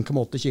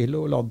 1,8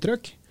 kilo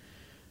ladetrykk.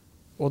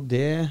 Og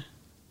det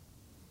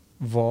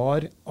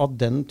var av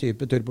den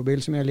type turbobil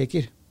som jeg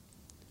liker.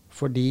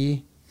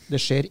 Fordi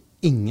det skjer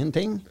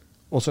ingenting,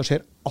 og så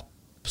skjer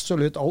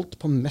absolutt alt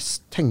på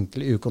mest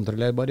tenkelig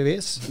ukontrollerbare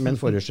vis med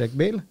en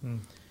forhjulstrekkbil.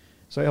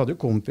 Så jeg hadde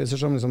jo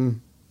kompiser som liksom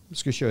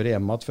skulle kjøre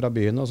hjem fra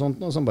byen og sånt,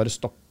 og som bare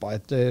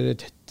stoppet etter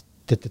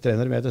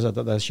 300 meter, så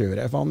der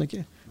kjører jeg faen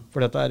ikke.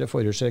 For dette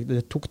forhjulstrekk,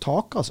 det tok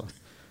tak, altså.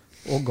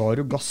 Og ga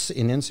du gass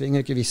inn i en sving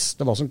og ikke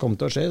visste hva som kom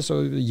til å skje, så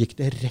gikk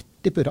det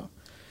rett i purra.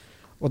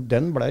 Og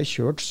den ble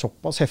kjørt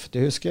såpass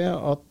heftig, husker jeg,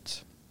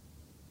 at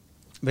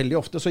veldig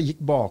ofte så gikk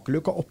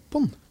bakluka opp på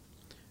den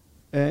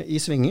i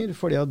svinger,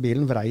 fordi at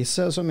bilen vrei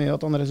seg så mye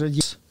at han rett og slett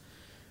gikk.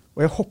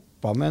 Og jeg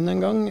hoppa med den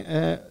en gang,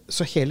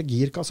 så hele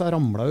girkassa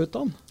ramlet ut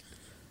av den.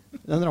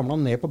 Den ramlet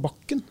ned på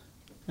bakken.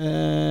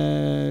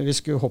 Vi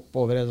skulle hoppe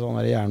over en sånn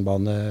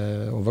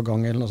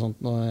jernbaneovergang eller noe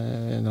sånt, en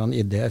eller annen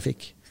idé jeg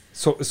fikk.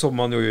 Som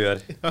man jo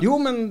gjør. Jo,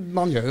 men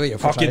man gjør jo i og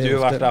for seg. Har ikke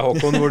du vært der,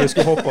 Håkon, hvor du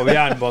skulle hoppe over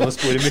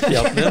jernbanesporet med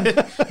Fiaten din?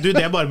 Du,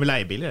 det bare med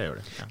leiebil, jeg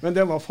gjør det. Ja. Men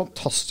det var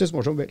fantastisk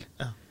morsom bil.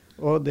 Ja.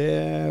 Og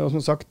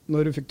som sagt,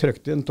 når du fikk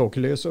trykt inn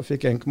tåkelys og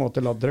fikk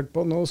 1,8 laddtrykk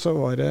på nå, så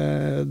var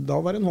da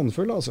var det en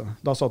håndfull, altså.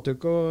 Da satt du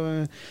ikke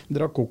og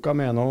drakk coca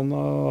med en hånd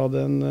og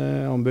hadde en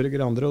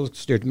hamburger andre og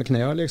styrte med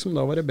knæa, liksom.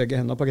 Da var det begge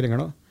hendene på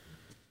kringla.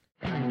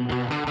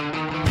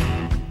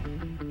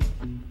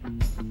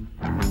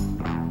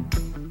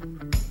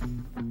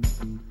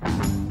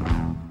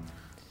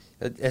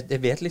 Jeg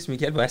vet liksom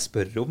ikke helt hva jeg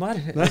spør om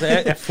her. Altså,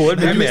 jeg får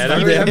mye mer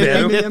enn det jeg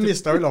ber om. Jeg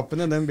mistet jo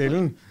lappen i den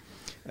bilen.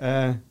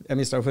 Jeg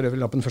mistet jo for øvrig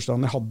lappen første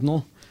dagen jeg hadde nå.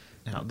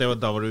 Ja,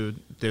 da var du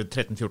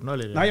 13-14 da?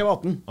 Eller? Nei, jeg var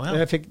 18. Oh, ja.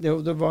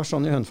 Det var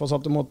sånn i Hønefoss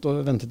at du måtte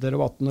vente til du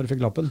var 18 når du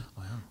fikk lappen.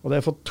 Oh, ja. Og det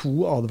har jeg fått 2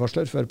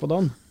 advarsler før på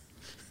dagen.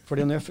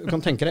 Fordi når jeg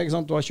kan tenke deg, ikke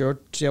sant, du har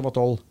kjørt siden jeg var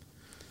 12.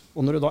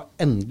 Og når du da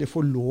endelig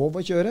får lov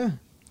å kjøre,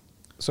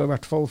 så i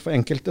hvert fall for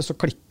enkelte så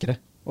klikker det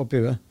opp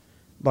i huet.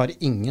 Bare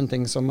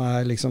ingenting som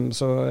liksom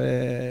så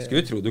Skulle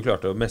jo tro du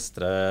klarte å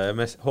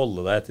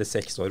holde deg etter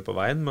 6 år på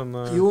veien, men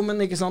Jo,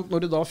 men ikke sant,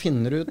 når du da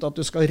finner ut at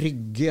du skal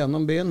rygge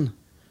gjennom byen,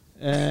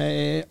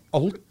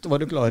 alt var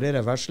du klar i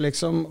revers,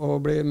 liksom, og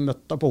bli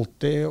møtt av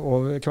politi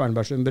over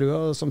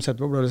Kvernbergsundbrua som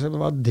setter på blålyset.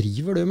 Hva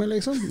driver du med,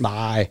 liksom?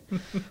 Nei,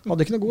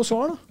 hadde ikke noe god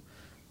svar, da.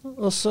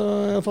 Og så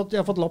jeg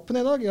har fått lappen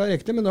i dag, ja,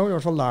 riktig, men da har du i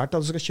hvert fall lært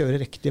at du skal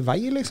kjøre riktig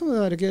vei, liksom.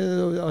 Har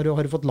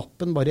du fått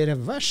lappen bare i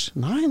revers?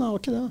 Nei, det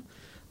var ikke det.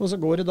 Og så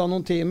går det da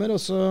noen timer, og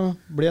så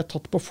blir jeg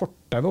tatt på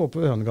fortauet oppe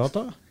ved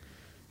Hønegata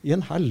i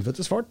en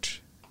helvetes fart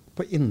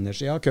på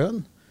innersiden av køen.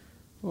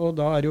 Og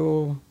da jo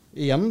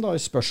igjen da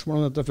spørsmål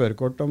om dette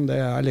førerkortet, om det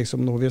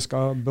liksom noe vi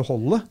skal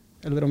beholde,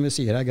 eller om vi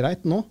sier det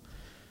greit nå.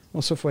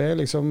 Og så får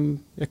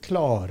jeg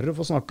klarer å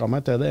få snakket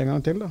meg til det en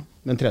gang til da.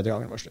 Men 3.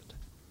 gangen var slutt.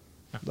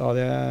 Ja. Da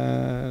hadde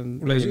jeg...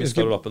 Hvor lenge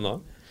mistet du lappen da?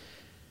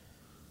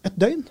 Et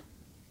døgn.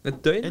 Et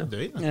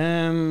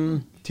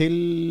døgn? Til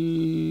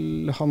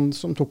han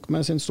som tok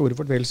meg sin store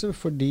fortvilelse,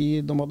 fordi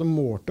de hadde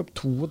målt opp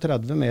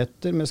 32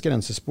 meter med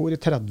skrensespor i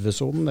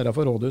 30-sonen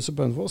nedenfor rådhuset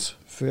på Hønefoss,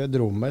 før jeg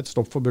dro med et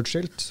stopp for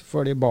budsskilt,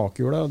 fordi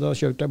bakhjula, da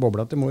kjørte jeg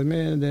bobla til mor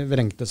mi, det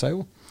vrengte seg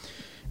jo.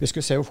 Vi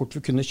skulle se hvor fort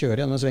vi kunne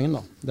kjøre gjennom svingen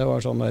da. Det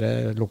var sånn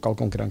lokal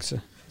konkurranse,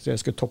 så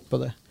jeg skulle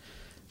toppe det.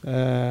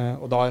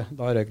 Og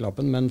da røk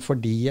lappen, men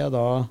fordi jeg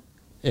da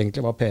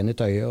egentlig var pen i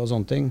tøyet og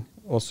sånne ting,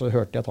 og så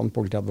hørte jeg at han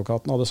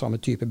politiadvokaten hadde samme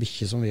type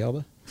bikkje som vi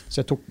hadde.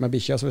 Så jeg tok med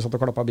bikkja, så vi satt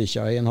og klappet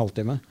bikkja i en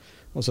halvtime.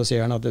 Og så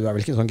sier han at du vel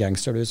ikke en sånn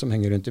gangster du som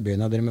henger rundt i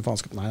byen. Dere med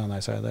faenskap.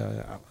 Nei, sa jeg det.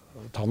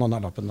 Ta noen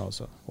av lappen da,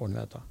 så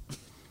ordner vi dette.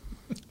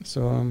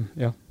 Så,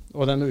 ja.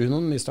 Og den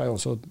Unoen mistet jeg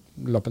også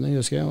lappene,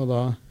 husker jeg. Og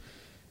da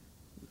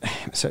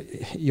så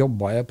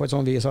jobbet jeg på et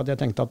sånt vis at jeg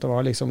tenkte at det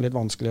var liksom litt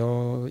vanskelig å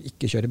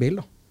ikke kjøre bil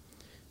da.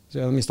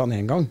 Så jeg mistet den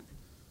en gang.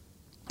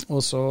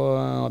 Og så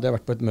hadde jeg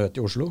vært på et møte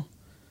i Oslo.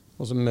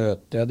 Og så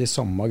møter jeg de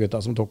samme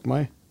gutta som tok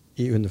meg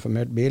i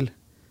uniformert bil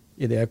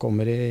i det jeg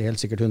kommer i helt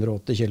sikkert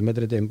 180 km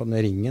i timen på den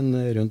ringen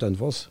rundt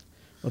Hønefoss.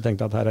 Og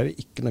tenkte at her det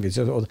ikke noe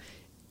vits. Og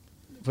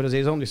for å si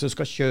det sånn, hvis du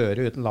skal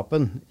kjøre uten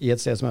lappen i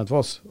et sted som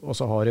Hønefoss, og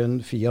så har du en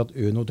Fiat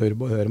Uno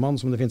Turbo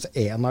Hørmann som det finnes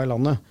en av i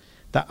landet,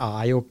 det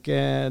jo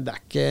ikke,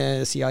 det ikke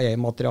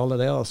CIA-materiale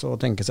det, altså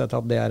å tenke seg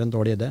til at det en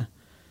dårlig idé.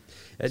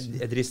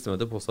 Jeg drister meg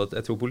til å påstå at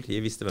jeg tror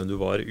politiet visste hvem du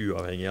var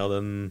uavhengig av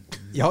den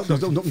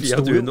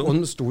Fiat Uno.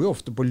 De sto jo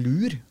ofte på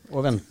lur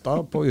og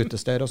ventet på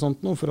utesteder og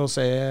sånt nå for å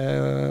se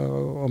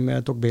om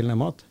jeg tok bilen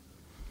hjem igjen.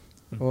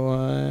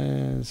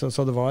 Så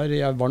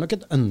jeg var nok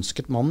et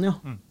ønsket mann, ja.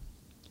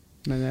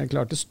 Men jeg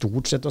klarte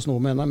stort sett å sno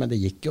med henne, men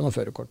det gikk jo noe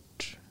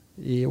førerkort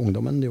i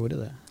ungdommen, de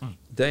gjorde det.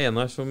 Det en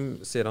her som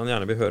sier han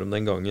gjerne vil høre om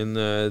den gangen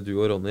du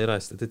og Ronny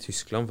reiste til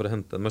Tyskland for å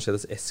hente en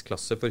Mercedes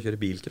S-klasse for å kjøre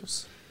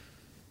bilcross.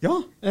 Ja,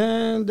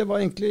 det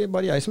var egentlig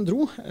bare jeg som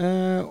dro,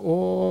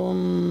 og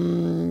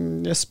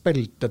jeg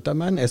spilte til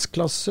meg en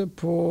S-klasse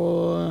på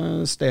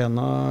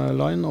Stena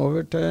Line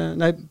over til,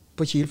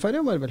 på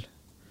Kielferja var det vel,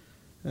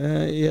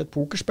 i et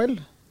pokerspill.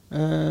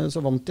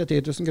 Så vant jeg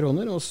 10 000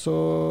 kroner, og så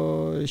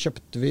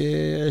kjøpte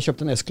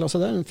en S-klasse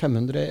der, en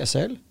 500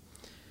 SL,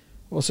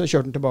 og så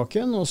kjørte den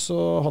tilbake igjen, og så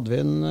hadde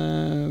vi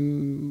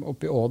en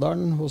oppe i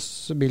Ådalen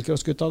hos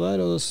bilcrossgutta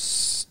der, og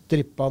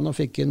strippet den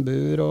og fikk inn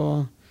bur,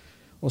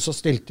 og så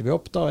stilte vi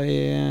opp da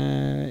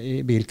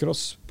i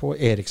bilcross på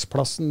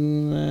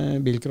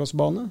Eriksplassen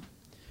bilcrossbane,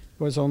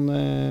 på et sånn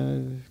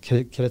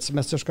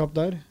kretsmesterskap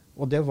der.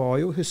 Og det var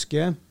jo, husker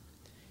jeg,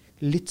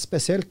 litt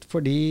spesielt,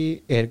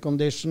 fordi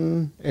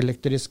aircondition,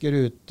 elektriske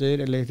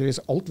ruter,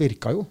 alt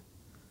virka jo.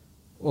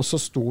 Og så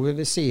sto vi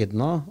ved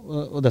siden av,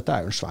 og dette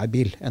jo en svær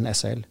bil, en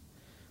SL.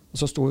 Og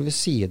så sto vi ved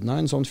siden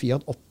av en sånn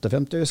Fiat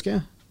 850, husker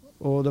jeg.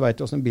 Og du vet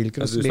jo hvordan en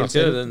bilcrossbil... Du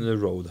snakker den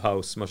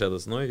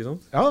Roadhouse-Mercedes nå, ikke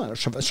sant? Ja,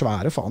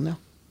 svære faen, ja.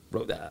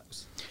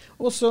 Roadhouse.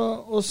 Og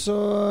så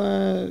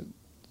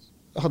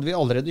hadde vi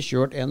allerede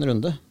kjørt en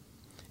runde,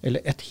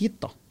 eller et hit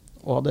da.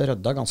 og hadde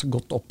rødda ganske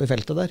godt opp I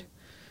feltet der.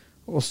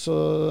 Og så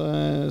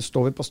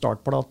står vi på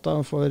startplata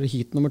for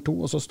heat nummer 2,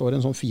 og så står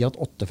en sånn Fiat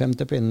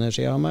 850 på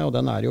innersiden av meg, og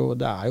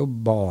det er jo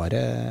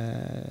bare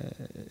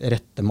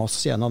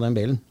rettemasse igjen av den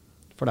bilen.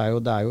 For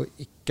det er jo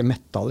ikke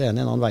metall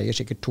igjen, han veier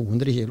sikkert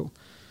 200 kilo.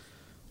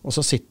 Og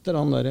så sitter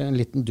han der, en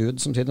liten dude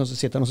som sitter, og så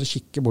sitter han og så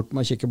kikker bort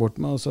på meg,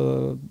 og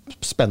så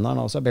spenner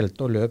han av seg beltet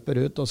og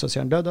løper ut, og så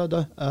sier han,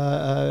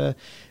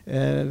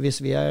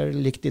 hvis vi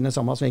likt inne I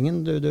samme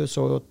svingen,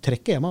 så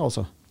trekker jeg meg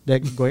altså. Det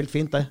går helt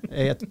fint det.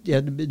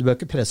 Du bør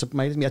ikke presse på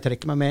meg, jeg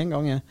trekker meg med en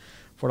gang,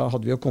 for da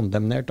hadde vi jo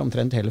kondemnert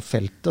omtrent hele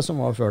feltet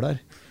som var før der.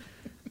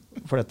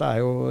 For dette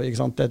jo, ikke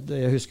sant,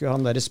 jeg husker jo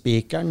han der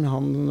spikeren,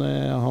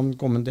 han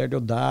kommenterte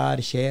jo,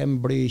 der kjem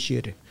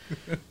Blücher.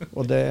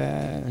 Og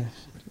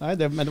men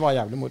det var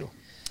jævlig moro.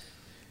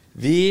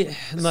 Vi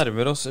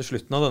nærmer oss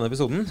slutten av denne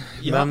episoden,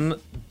 men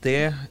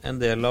en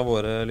del av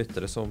våre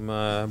lyttere som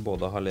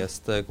både har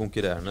lest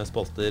konkurrerende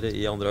spalter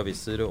I andre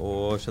aviser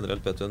og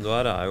generelt vet hvem du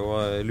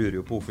lurer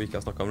jo på hvorfor vi ikke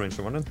har snakket om Range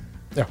Roveren din.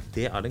 Ja.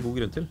 Det det en god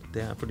grunn til.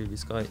 Det fordi vi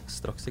skal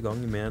straks I gang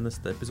med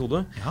neste episode,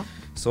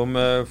 som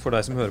for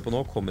deg som hører på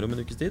nå kommer om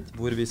en ukes tid,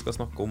 hvor vi skal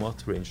snakke om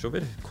at Range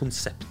Rover,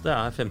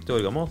 konseptet 50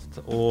 år gammelt,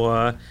 og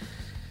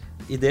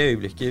I det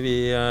øyeblikket vi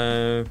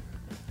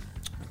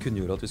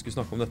kunngjorde at vi skulle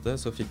snakke om dette,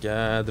 så fikk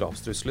jeg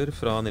drapstrusler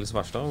fra Nils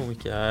Verstad, om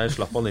ikke jeg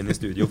slapp han inn I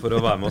studio for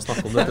å være med og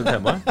snakke om dette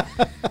temaet.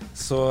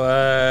 Så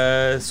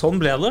sånn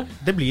ble det.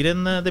 Det blir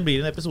en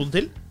episode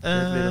til.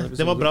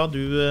 Det var bra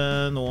du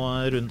nå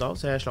rundet av,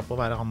 så jeg slapp å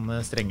være han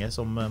strenge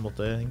som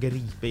måtte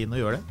gripe inn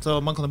og gjøre det.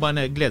 Så man kan jo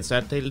bare glede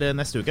seg til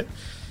neste uke.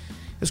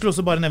 Jeg skulle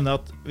også bare nevne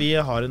at vi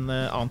har en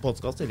annen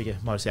podcast, eller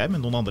ikke bare jeg, men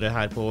noen andre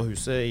her på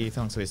huset I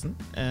Finansavisen.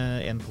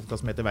 En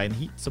podcast som heter Veien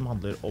hit, som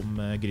handler om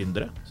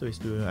gründere. Så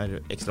hvis du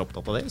ekstra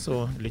opptatt av det,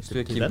 så lytt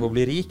til den. Hvis du keen på å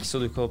bli rik, så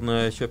du kan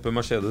kjøpe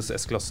Mercedes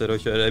S-klasser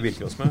og kjøre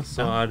bilcross med,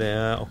 så det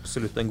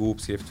absolutt en god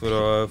oppskrift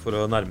for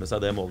å nærme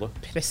seg det målet.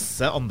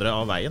 Presse andre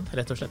av veien,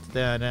 rett og slett.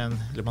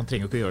 Eller man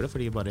trenger jo ikke gjøre det,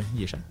 for de bare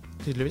gir seg,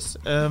 tydeligvis.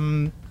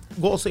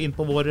 Gå også inn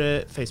på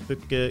vår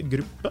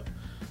Facebook-gruppe,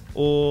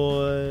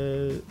 og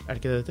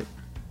det ikke det til?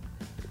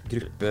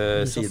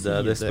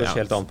 Gruppeside, det spørs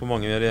helt an på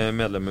mange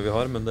medlemmer vi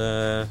har, men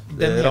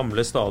det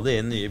ramler stadig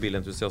inn nye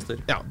bilentusiaster.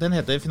 Ja, den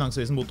heter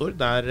Finansavisen Motor,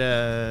 der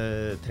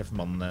treffer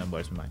man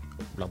bare som meg,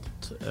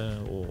 blant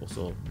annet, og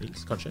også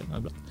Nils, kanskje,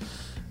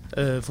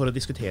 for å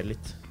diskutere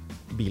litt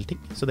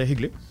bilting, så det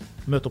hyggelig.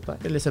 Møt opp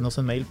der, eller send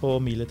oss en mail på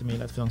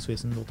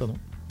miletermil@finansavisen.no,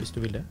 hvis du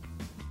vil det.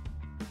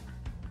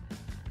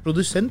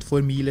 Produsent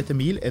for Mil etter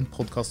mil, en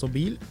podcast om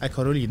bil,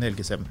 Caroline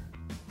Elgesem.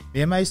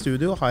 Med meg I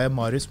studio har jeg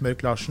Marius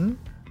Mørk Larsen,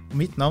 og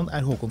mitt navn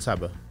Håkon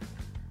Sæbø.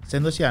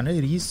 Send oss gjerne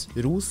ris,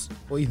 ros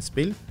og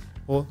innspill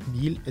på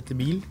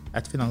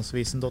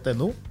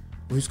miletermil@finansavisen.no,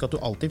 og husk at du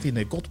alltid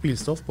finner godt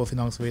bilstoff på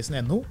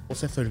finansavisen.no, og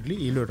selvfølgelig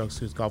I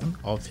lørdagsutgaven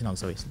av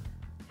Finansavisen.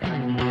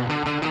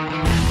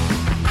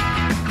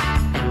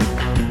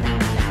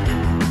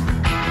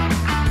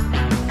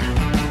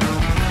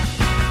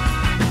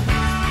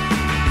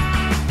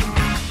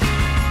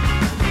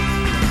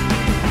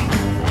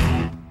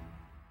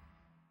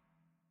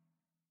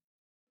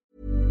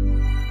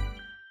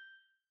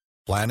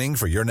 Planning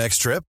for your next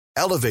trip?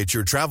 Elevate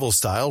your travel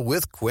style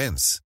with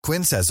Quince.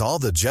 Quince has all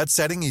the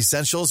jet-setting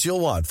essentials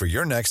you'll want for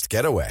your next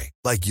getaway,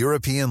 like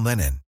European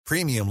linen,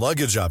 premium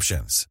luggage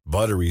options,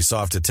 buttery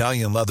soft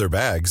Italian leather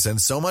bags,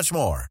 and so much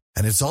more.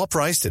 And it's all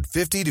priced at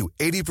 50 to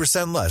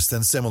 80% less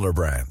than similar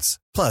brands.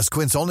 Plus,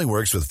 Quince only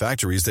works with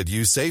factories that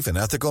use safe and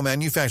ethical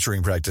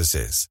manufacturing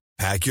practices.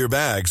 Pack your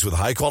bags with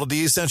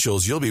high-quality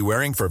essentials you'll be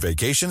wearing for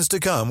vacations to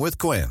come with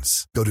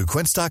Quince. Go to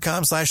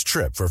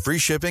quince.com/trip for free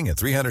shipping and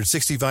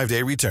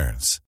 365-day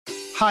returns.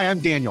 Hi,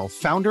 I'm Daniel,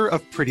 founder of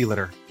Pretty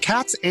Litter.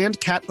 Cats and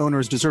cat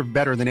owners deserve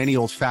better than any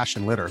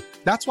old-fashioned litter.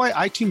 That's why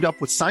I teamed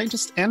up with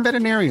scientists and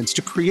veterinarians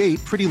to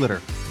create Pretty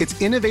Litter.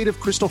 Its innovative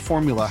crystal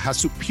formula has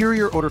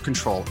superior odor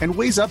control and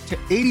weighs up to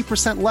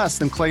 80% less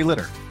than clay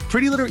litter.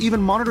 Pretty Litter even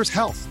monitors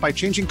health by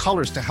changing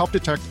colors to help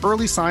detect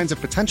early signs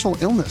of potential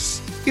illness.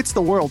 It's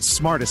the world's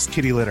smartest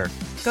kitty litter.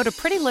 Go to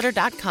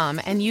prettylitter.com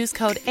and use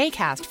code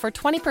ACAST for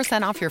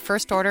 20% off your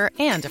first order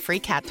and a free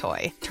cat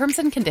toy. Terms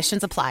and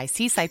conditions apply.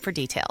 See site for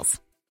details.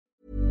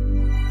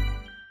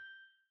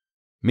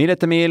 Mil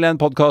etter mil, en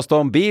podcast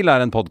om bil,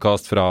 en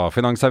podcast fra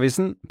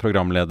Finansavisen.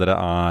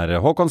 Programledere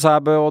Håkon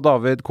Sæbø og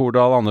David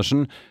Kordal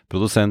Andersen.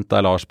 Produsent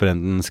Lars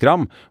Brenden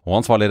Skram,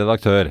 og ansvarlig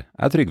redaktør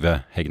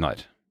Trygve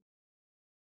Hegnar.